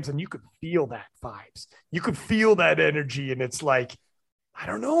DMs and you could feel that vibes. You could feel that energy. And it's like, I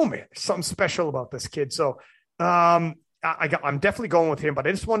don't know, man, there's something special about this kid. So I'm definitely going with him, but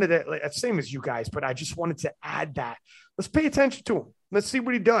I just wanted to, same as you guys, but I just wanted to add that. Let's pay attention to him. Let's see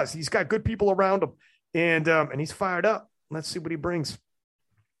what he does. He's got good people around him and he's fired up. Let's see what he brings.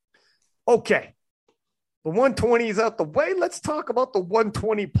 Okay. The 120 is out the way. Let's talk about the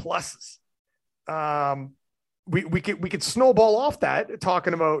 120 pluses. We could snowball off that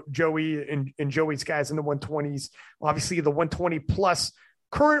talking about Joey and Joey's guys in the 120s. Obviously, the 120 plus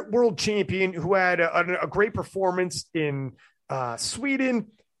current world champion who had a great performance in Sweden,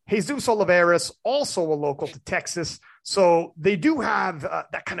 Jesus Oliveras, also a local to Texas. So they do have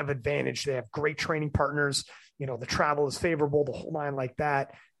that kind of advantage. They have great training partners. The travel is favorable, the whole nine like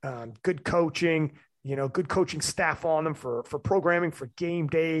that. Good coaching, good coaching staff on them for programming, for game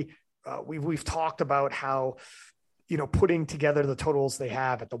day. We've talked about how, putting together the totals they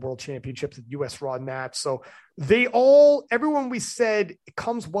have at the World Championships at US Raw Nats. So everyone we said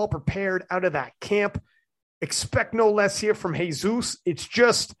comes well prepared out of that camp. Expect no less here from Jesus. It's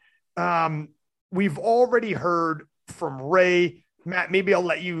just, we've already heard from Ray. Matt, maybe I'll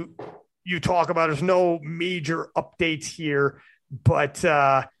let you talk about it. There's no major updates here, but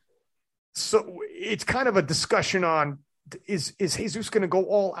so it's kind of a discussion on, is Jesus going to go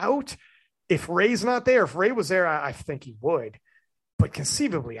all out? If Ray's not there, if Ray was there, I think he would. But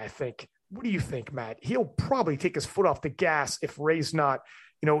conceivably, I think, what do you think, Matt? He'll probably take his foot off the gas if Ray's not,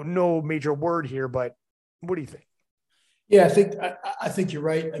 no major word here, but what do you think? Yeah, I think you're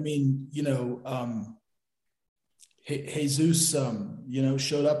right. I mean, Jesus,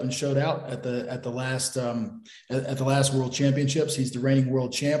 showed up and showed out at the last World Championships. He's the reigning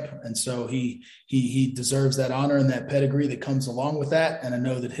world champ, and so he deserves that honor and that pedigree that comes along with that. And I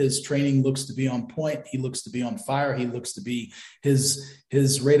know that his training looks to be on point. He looks to be on fire. He looks to be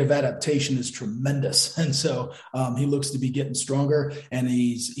his rate of adaptation is tremendous, and so he looks to be getting stronger. And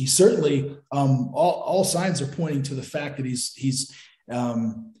he's certainly all signs are pointing to the fact that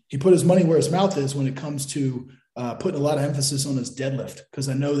he put his money where his mouth is when it comes to putting a lot of emphasis on his deadlift, because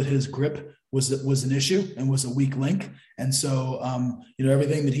I know that his grip was an issue and was a weak link. And so,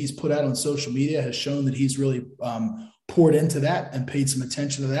 everything that he's put out on social media has shown that he's really poured into that and paid some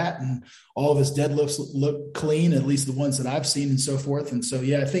attention to that. And all of his deadlifts look clean, at least the ones that I've seen and so forth. And so,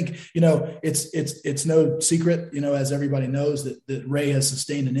 yeah, I think, it's no secret, as everybody knows that Ray has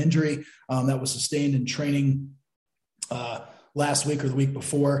sustained an injury that was sustained in training last week or the week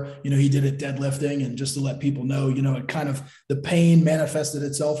before. He did it deadlifting, and just to let people know, it kind of, the pain manifested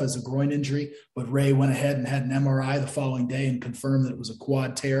itself as a groin injury, but Ray went ahead and had an MRI the following day and confirmed that it was a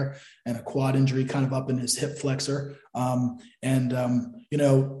quad tear and a quad injury kind of up in his hip flexor.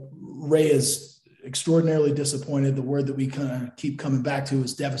 Ray is extraordinarily disappointed. The word that we kind of keep coming back to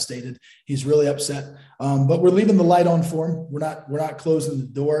is devastated. He's really upset, but we're leaving the light on for him. We're not closing the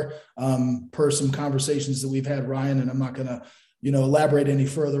door, per some conversations that we've had, Ryan, and I'm not going to, elaborate any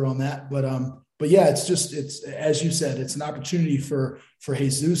further on that. But yeah, it's as you said, it's an opportunity for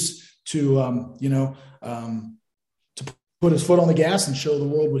Jesus to, to put his foot on the gas and show the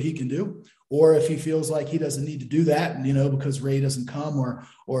world what he can do. Or if he feels like he doesn't need to do that, and, because Ray doesn't come, or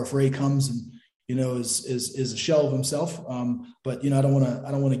if Ray comes and, is a shell of himself. But, I don't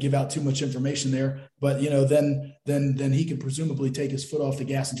want to give out too much information there, but, then he can presumably take his foot off the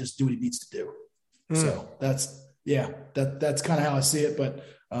gas and just do what he needs to do. So that's kind of how I see it. But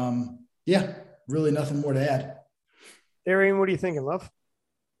really nothing more to add. Arian, what are you thinking, love?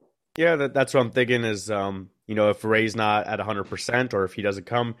 Yeah, that's what I'm thinking is, if Ray's not at 100% or if he doesn't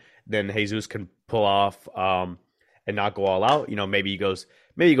come, then Jesus can pull off and not go all out. Maybe he goes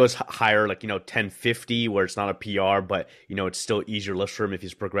higher, like, 1050, where it's not a PR, but, it's still easier lift for him if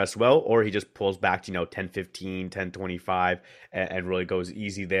he's progressed well, or he just pulls back to, 1015, 1025 and really goes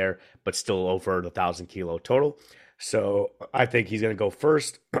easy there, but still over the 1,000 kilo total. So I think he's going to go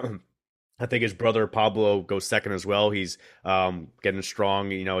first. I think his brother Pablo goes second as well. He's getting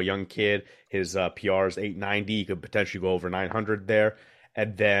strong, a young kid. His PR is 890. He could potentially go over 900 there.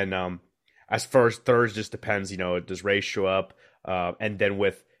 And then as far as thirds, just depends, does Ray show up? And then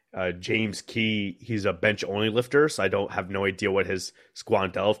with James Key, he's a bench-only lifter, so I don't have no idea what his squat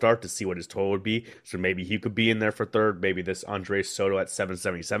and deadlift are to see what his total would be. So maybe he could be in there for third. Maybe this Andres Soto at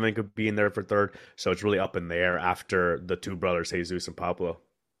 777 could be in there for third. So it's really up in the air after the two brothers, Jesus and Pablo.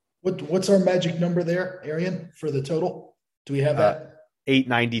 What's our magic number there, Arian, for the total? Do we have that?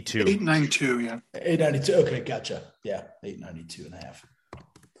 892. 892, yeah. 892. Okay, gotcha. Yeah, 892 and a half.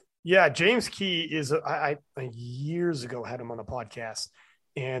 Yeah, James Key is I years ago had him on a podcast,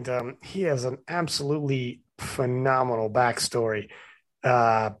 and he has an absolutely phenomenal backstory.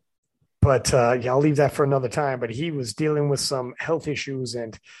 But I'll leave that for another time. But he was dealing with some health issues,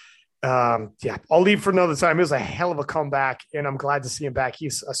 and I'll leave for another time. It was a hell of a comeback, and I'm glad to see him back.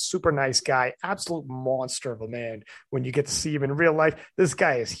 He's a super nice guy, absolute monster of a man. When you get to see him in real life, this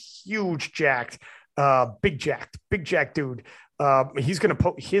guy is huge, jacked, big jacked dude. He's going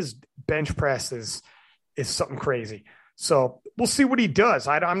to his bench press is something crazy. So we'll see what he does.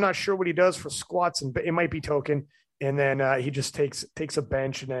 I'm not sure what he does for squats, and it might be token. And then he just takes a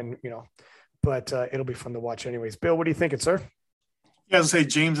bench, and then, but it'll be fun to watch anyways. Bill, what are you thinking, sir? Yeah, I was gonna say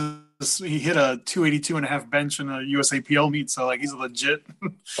James he hit a 282 and a half bench in a USAPL meet, so he's a legit,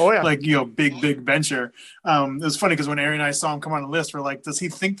 big bencher. It was funny because when Aaron and I saw him come on the list, we're like, does he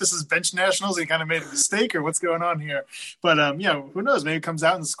think this is bench nationals? He kind of made a mistake, or what's going on here? But who knows? Maybe he comes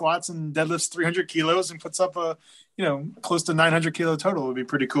out and squats and deadlifts 300 kilos and puts up a close to 900 kilo total. It would be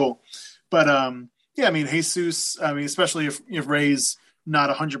pretty cool. But Jesus, especially if Ray's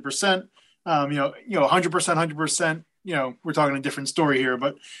not 100%, 100%. We're talking a different story here,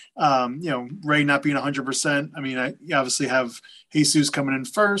 but, Ray not being 100%. You obviously have Jesus coming in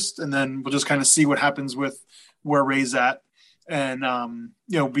first, and then we'll just kind of see what happens with where Ray's at. And,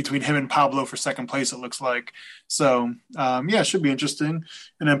 between him and Pablo for second place, it looks like. So, it should be interesting.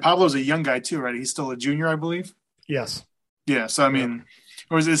 And then Pablo's a young guy too, right? He's still a junior, I believe. Yes. Yeah. So,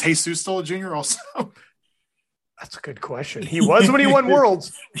 or is Jesus still a junior also? That's a good question. He was when he won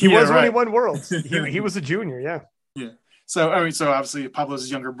Worlds. When he won Worlds. He was a junior, yeah. Yeah. So obviously Pablo's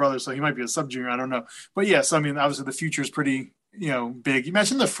his younger brother, so he might be a sub junior. I don't know. But yes, obviously the future is pretty, big.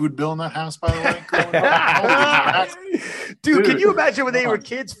 Imagine the food bill in that house, by the way. Dude, can you imagine when they were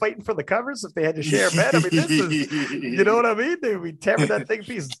kids fighting for the covers if they had to share a bed? This is, you know what I mean? They would be tearing that thing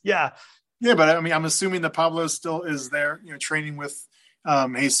pieces. Yeah. Yeah, but I'm assuming that Pablo still is there, training with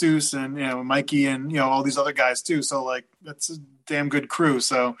Jesus and Mikey and all these other guys too. So that's a damn good crew.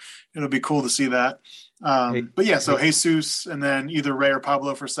 So it'll be cool to see that. So Jesus and then either Ray or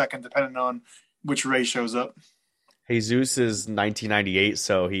Pablo for second, depending on which Ray shows up. Jesus is 1998,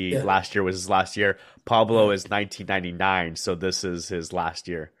 so last year was his last year. Pablo is 1999, so this is his last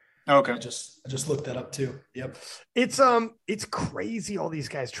year. Okay, I just looked that up too. Yep, it's crazy all these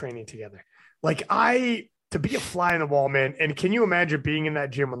guys training together. To be a fly in the wall, man. And can you imagine being in that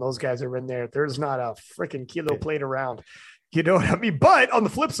gym when those guys are in there? There's not a freaking kilo plate around. You know what I mean? But on the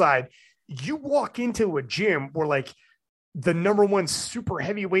flip side, you walk into a gym where the number one super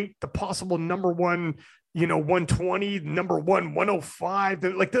heavyweight, the possible number one, 120, number one, 105,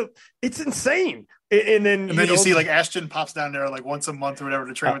 it's insane. And then you'll see Ashton pops down there once a month or whatever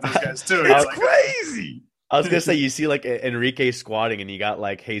to train with those guys too. It's crazy. I was gonna say you see like Enrique squatting, and you got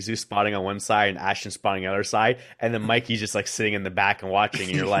like Jesus spotting on one side and Ashton spotting on the other side, and then Mikey's just like sitting in the back and watching,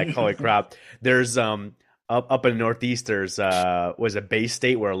 and you're like, holy crap! There's up in the Northeast, there's was a Bay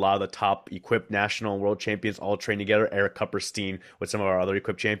State where a lot of the top equipped national and world champions all train together. Eric Kupperstein with some of our other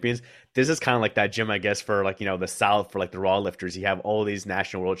equipped champions. This is kind of like that gym, I guess, for like, you know, the South for like the raw lifters. You have all these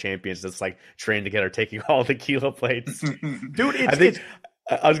national world champions that's like trained together, taking all the kilo plates. Dude,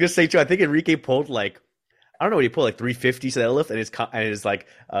 I was gonna say too. I think Enrique pulled like, I don't know what he pulled, like 350 deadlift, and his like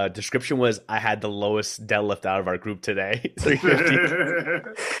description was, "I had the lowest deadlift out of our group today."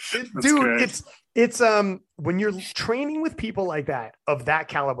 350. Dude, it's when you're training with people like that, of that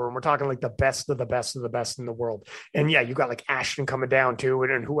caliber, and we're talking like the best of the best of the best in the world, and yeah, you got like Ashton coming down too,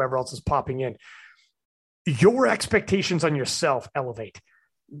 and whoever else is popping in. Your expectations on yourself elevate.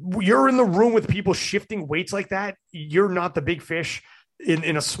 You're in the room with people shifting weights like that. You're not the big fish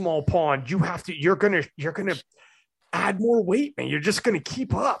in a small pond. You're gonna add more weight, man. You're just gonna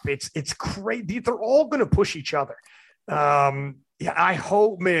keep up. It's crazy. They're all gonna push each other. Yeah, I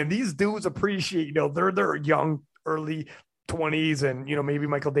hope, man, these dudes appreciate, you know, they're young, early 20s, and, you know, maybe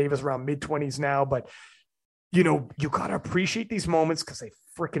Michael Davis around mid 20s now, but, you know, you gotta appreciate these moments because they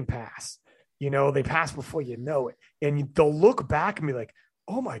freaking pass. You know, they pass before you know it, and they'll look back and be like,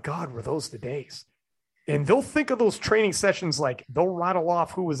 oh my God, were those the days? And they'll think of those training sessions, like they'll rattle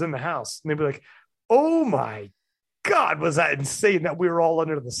off who was in the house. And they'll be like, oh my God, was that insane that we were all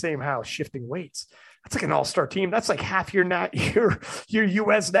under the same house shifting weights? That's like an all-star team. That's like half your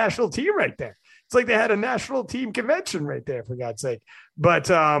U.S. national team right there. It's like they had a national team convention right there, for God's sake. But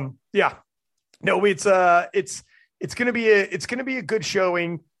yeah, no, it's gonna be a good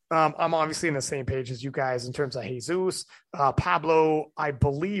showing. I'm obviously in the same page as you guys in terms of Jesus. Pablo, I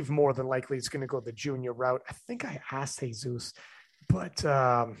believe more than likely is going to go the junior route. I think I asked Jesus, but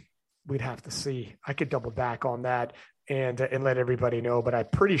we'd have to see. I could double back on that and let everybody know, but I'm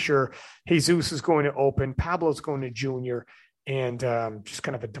pretty sure Jesus is going to open. Pablo's going to junior, and just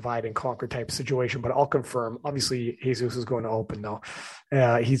kind of a divide and conquer type situation, but I'll confirm. Obviously, Jesus is going to open though.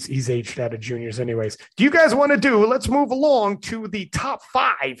 He's aged out of juniors anyways. Do you guys want to let's move along to the top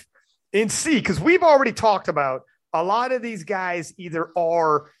 5 and see, because we've already talked about a lot of these guys either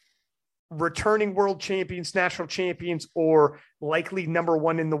are returning world champions, national champions, or likely number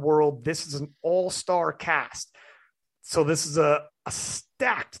 1 in the world. This is an all-star cast. So this is a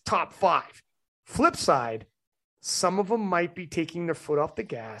stacked top 5. Flip side, some of them might be taking their foot off the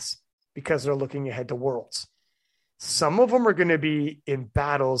gas because they're looking ahead to Worlds. Some of them are going to be in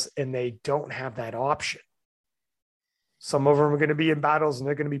battles and they don't have that option. Some of them are going to be in battles and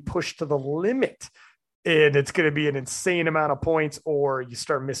they're going to be pushed to the limit, and it's going to be an insane amount of points, or you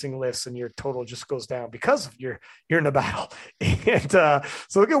start missing lifts and your total just goes down because of you're in a battle. And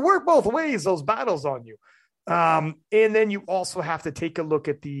so it can work both ways, those battles on you. And then you also have to take a look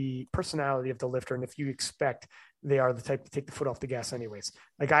at the personality of the lifter, and if you expect they are the type to take the foot off the gas anyways.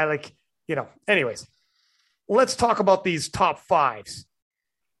 Anyways, let's talk about these top 5s.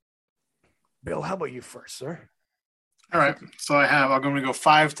 Bill, how about you first, sir? All right. So I'm going to go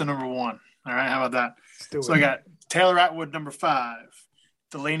 5 to number 1. All right. How about that? So I got Taylor Atwood, number 5,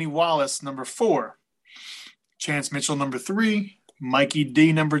 Delaney Wallace, number 4, Chance Mitchell, number 3, Mikey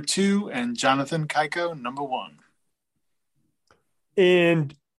D, number 2, and Jonathan Kaiko, number 1.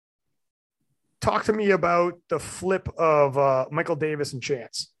 And talk to me about the flip of Michael Davis and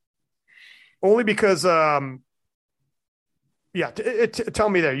Chance. Only because, tell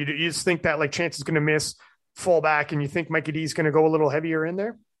me there. You just think that like Chance is going to miss, fall back, and you think Mikey D is going to go a little heavier in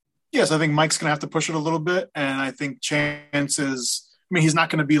there? Yes, I think Mike's going to have to push it a little bit, and I think Chance is. I mean, he's not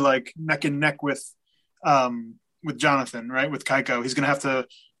going to be like neck and neck with Jonathan, right? With Kaiko, he's going to have to,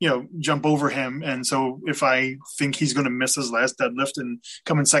 jump over him. And so if I think he's going to miss his last deadlift and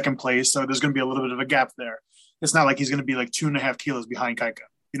come in second place, so there's going to be a little bit of a gap there. It's not like he's going to be like 2.5 kilos behind Kaiko.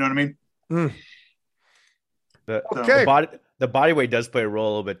 You know what I mean? The body weight does play a role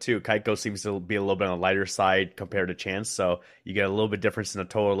a little bit too. Kaiko seems to be a little bit on the lighter side compared to Chance, so you get a little bit difference in the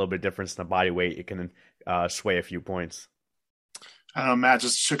total, a little bit difference in the body weight. It can sway a few points. I don't know. Matt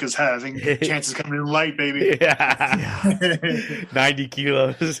just shook his head. I think Chance is coming in light, baby. Yeah. 90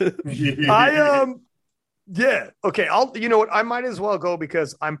 kilos. Yeah. Okay. You know what? I might as well go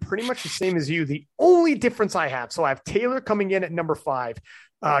because I'm pretty much the same as you. The only difference I have, so I have Taylor coming in at number 5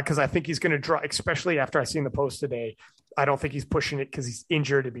 because I think he's going to draw, especially after I seen the post today. I don't think he's pushing it because he's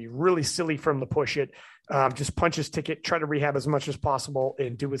injured. It'd be really silly for him to push it. Just punch his ticket, try to rehab as much as possible,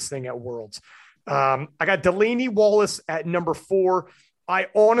 and do his thing at Worlds. I got Delaney Wallace at number 4. I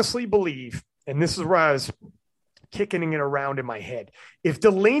honestly believe, and this is where I was kicking it around in my head, if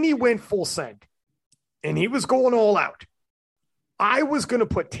Delaney went full send, and he was going all out, I was going to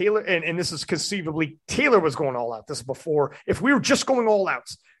put Taylor, and this is conceivably, Taylor was going all out. This is before, if we were just going all out,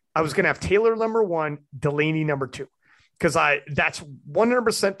 I was going to have Taylor number 1, Delaney number 2, because that's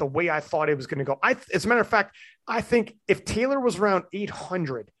 100% the way I thought it was going to go. As a matter of fact, I think if Taylor was around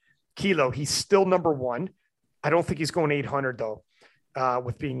 800 kilo, he's still number 1. I don't think he's going 800 though,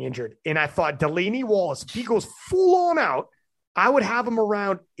 with being injured. And I thought Delaney Wallace, if he goes full on out, I would have him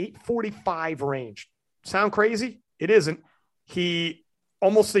around 845 range. Sound crazy? It isn't. He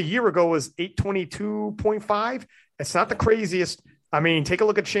almost a year ago was 822.5. It's not the craziest. I mean, take a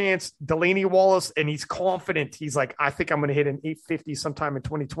look at Chance, Delaney Wallace, and he's confident. He's like, I think I'm going to hit an 850 sometime in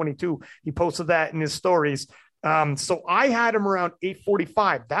 2022. He posted that in his stories. So I had him around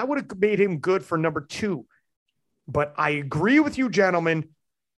 845. That would have made him good for number 2. But I agree with you, gentlemen.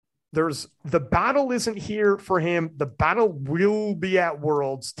 The battle isn't here for him. The battle will be at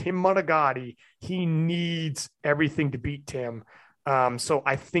Worlds. Tim Monagatti, he needs everything to beat Tim. So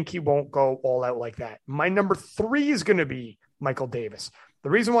I think he won't go all out like that. My number 3 is going to be Michael Davis. The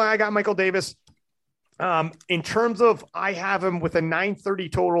reason why I got Michael Davis, in terms of I have him with a 930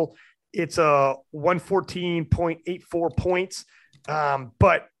 total, it's a 114.84 points.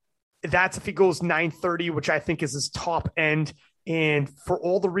 But that's if he goes 930, which I think is his top end. And for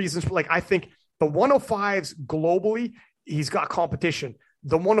all the reasons, like I think the 105s globally, he's got competition.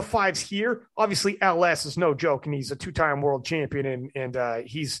 The 105s here, obviously LS is no joke, and he's a 2-time world champion, and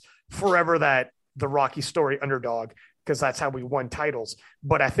he's forever the Rocky Story underdog, because that's how we won titles.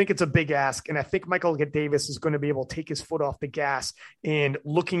 But I think it's a big ask, and I think Michael Davis is going to be able to take his foot off the gas. And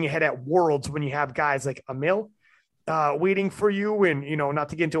looking ahead at Worlds, when you have guys like Emil waiting for you, and not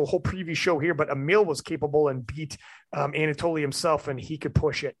to get into a whole preview show here, but Emil was capable and beat Anatoly himself, and he could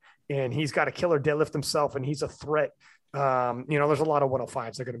push it, and he's got a killer deadlift himself, and he's a threat. There's a lot of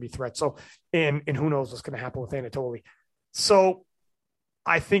 105s that are going to be threats. So, and who knows what's going to happen with Anatoly. So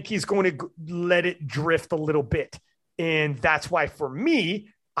I think he's going to let it drift a little bit. And that's why for me,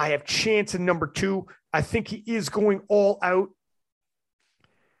 I have Chance in number 2. I think he is going all out.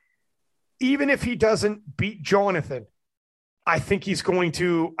 Even if he doesn't beat Jonathan, I think his points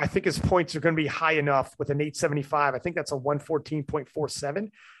are going to be high enough with an 875. I think that's a 114.47.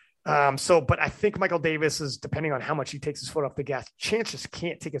 But I think Michael Davis is, depending on how much he takes his foot off the gas, Chance just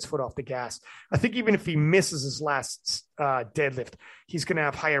can't take his foot off the gas. I think even if he misses his last deadlift, he's going to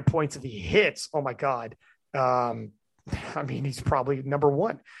have higher points. If he hits, oh my God. He's probably number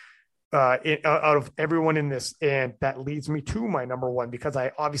 1 out of everyone in this. And that leads me to my number 1, because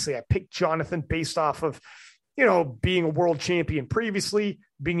I picked Jonathan based off of, being a world champion previously,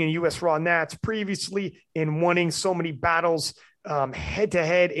 being in US Raw Nats previously, and winning so many battles head to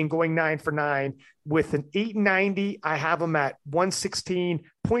head and going 9 for 9 with an 890. I have him at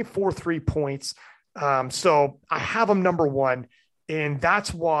 116.43 points. So I have him number 1. And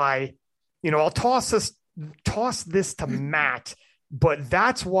that's why, I'll toss this to Matt, but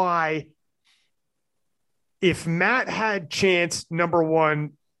that's why if Matt had Chance number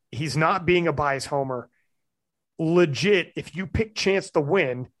 1, he's not being a bias homer. Legit, if you pick Chance to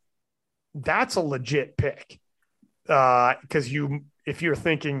win, that's a legit pick. Because if you're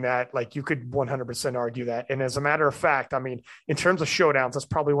thinking that, like, you could 100% argue that. And as a matter of fact, in terms of showdowns, that's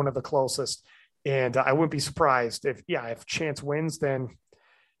probably one of the closest. And I wouldn't be surprised if Chance wins, then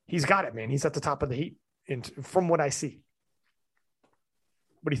he's got it, man. He's at the top of the heap, from what I see.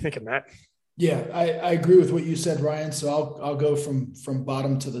 What are you thinking, Matt? Yeah, I agree with what you said, Ryan. So I'll go from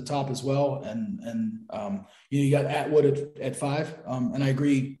bottom to the top as well. And you got Atwood at 5. And I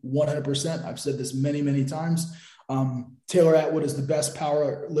agree 100%. I've said this many, many times. Taylor Atwood is the best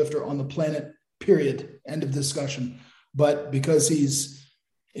power lifter on the planet, period. End of discussion. But because he's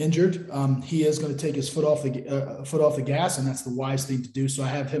injured, he is going to take his foot off the gas, and that's the wise thing to do. So I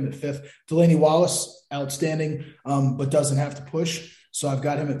have him at 5th. Delaney Wallace, outstanding, but doesn't have to push. So I've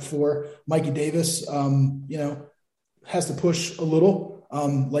got him at 4. Mikey Davis, has to push a little.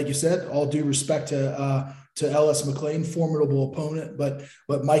 Like you said, all due respect to Ellis McLean, formidable opponent, but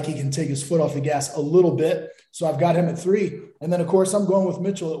Mikey can take his foot off the gas a little bit. So I've got him at 3. And then, of course, I'm going with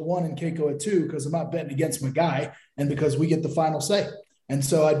Mitchell at 1 and Keiko at 2, because I'm not betting against my guy and because we get the final say. And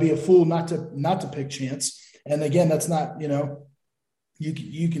so I'd be a fool not to pick Chance. And again, that's not,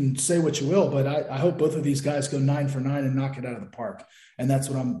 you can say what you will, but I hope both of these guys go 9 for 9 and knock it out of the park. And that's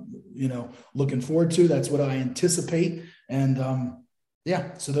what I'm, looking forward to. That's what I anticipate. And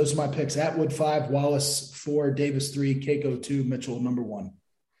so those are my picks. Atwood 5, Wallace 4, Davis 3, Keiko 2, Mitchell number 1.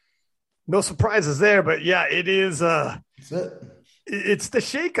 No surprises there, but yeah, it is. That's it. It's the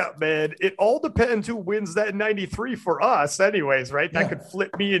shakeup, man. It all depends who wins that 93 for us, anyways, right? That could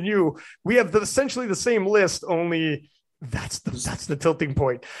flip me and you. We have essentially the same list, only that's the tilting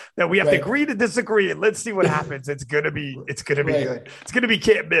point that we have to agree to disagree. And let's see what happens. It's gonna be good. It's gonna be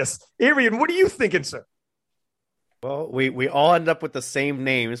can't miss. Arian, what are you thinking, sir? Well, we all end up with the same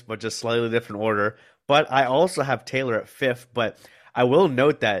names, but just slightly different order. But I also have Taylor at 5th, but I will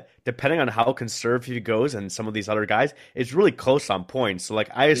note that depending on how conservative he goes and some of these other guys, it's really close on points. So, like,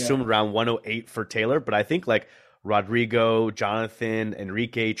 I assumed around 108 for Taylor, but I think, like, Rodrigo, Jonathan,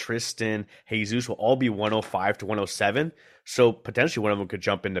 Enrique, Tristan, Jesus will all be 105 to 107. So, potentially one of them could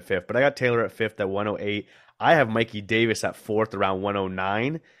jump into 5th. But I got Taylor at 5th at 108. I have Mikey Davis at 4th around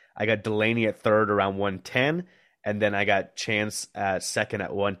 109. I got Delaney at 3rd around 110. And then I got Chance at 2nd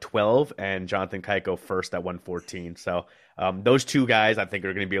at 112 and Jonathan Keiko 1st at 114. So those two guys I think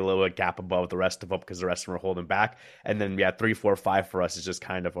are going to be a little gap above the rest of them because the rest of them are holding back. And then 3, 4, 5 for us is just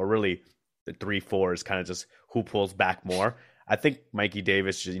kind of, or really the 3, 4 is kind of just who pulls back more. I think Mikey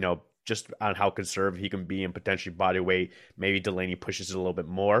Davis, just on how conservative he can be and potentially body weight, maybe Delaney pushes it a little bit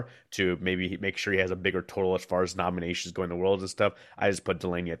more to maybe make sure he has a bigger total as far as nominations going to the Worlds and stuff. I just put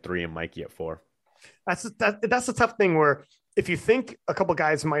Delaney at 3 and Mikey at 4. That's a tough thing where if you think a couple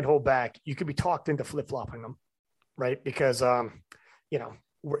guys might hold back, you could be talked into flip-flopping them, right? Because,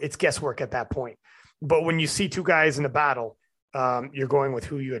 it's guesswork at that point. But when you see two guys in a battle, you're going with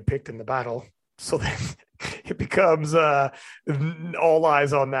who you had picked in the battle. So then it becomes all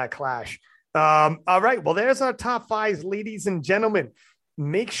eyes on that clash. All right. Well, there's our top 5, ladies and gentlemen.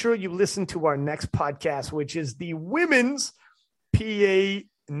 Make sure you listen to our next podcast, which is the Women's PA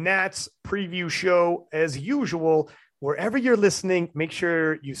Nats preview show. As usual, wherever you're listening, make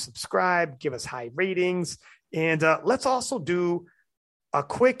sure you subscribe, give us high ratings, and let's also do a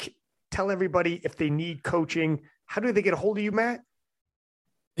quick tell everybody if they need coaching. How do they get a hold of you, Matt?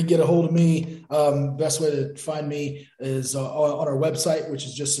 You get a hold of me. Best way to find me is on our website, which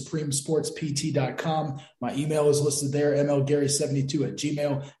is just supremesportspt.com. My email is listed there,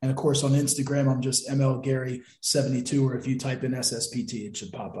 mlgary72@gmail. And of course, on Instagram, I'm just mlgary72, or if you type in SSPT, it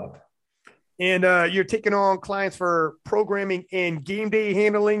should pop up. And you're taking on clients for programming and game day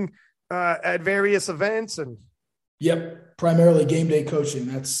handling at various events. And yep, primarily game day coaching.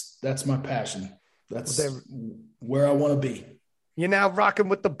 That's my passion. That's where I want to be. You're now rocking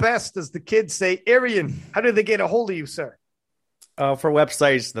with the best, as the kids say. Arian, how do they get a hold of you, sir? For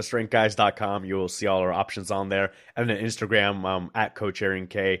websites, thestrengthguys.com, you will see all our options on there. And then Instagram, at Coach Arian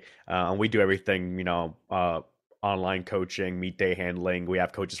K. And we do everything, online coaching, meet day handling. We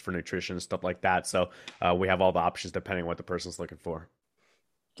have coaches for nutrition, stuff like that. So we have all the options depending on what the person's looking for.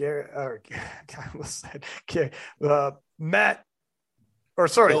 Matt. Or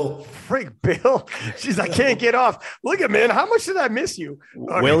sorry, Bill. Bill. She's like, can't get off. Look at, man, how much did I miss you?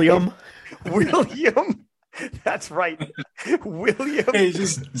 William. William. That's right. William. Hey,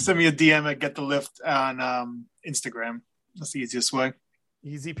 just send me a DM at Get the Lift on Instagram. That's the easiest way.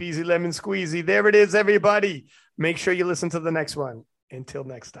 Easy peasy lemon squeezy. There it is, everybody. Make sure you listen to the next one. Until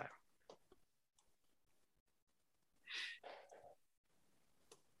next time.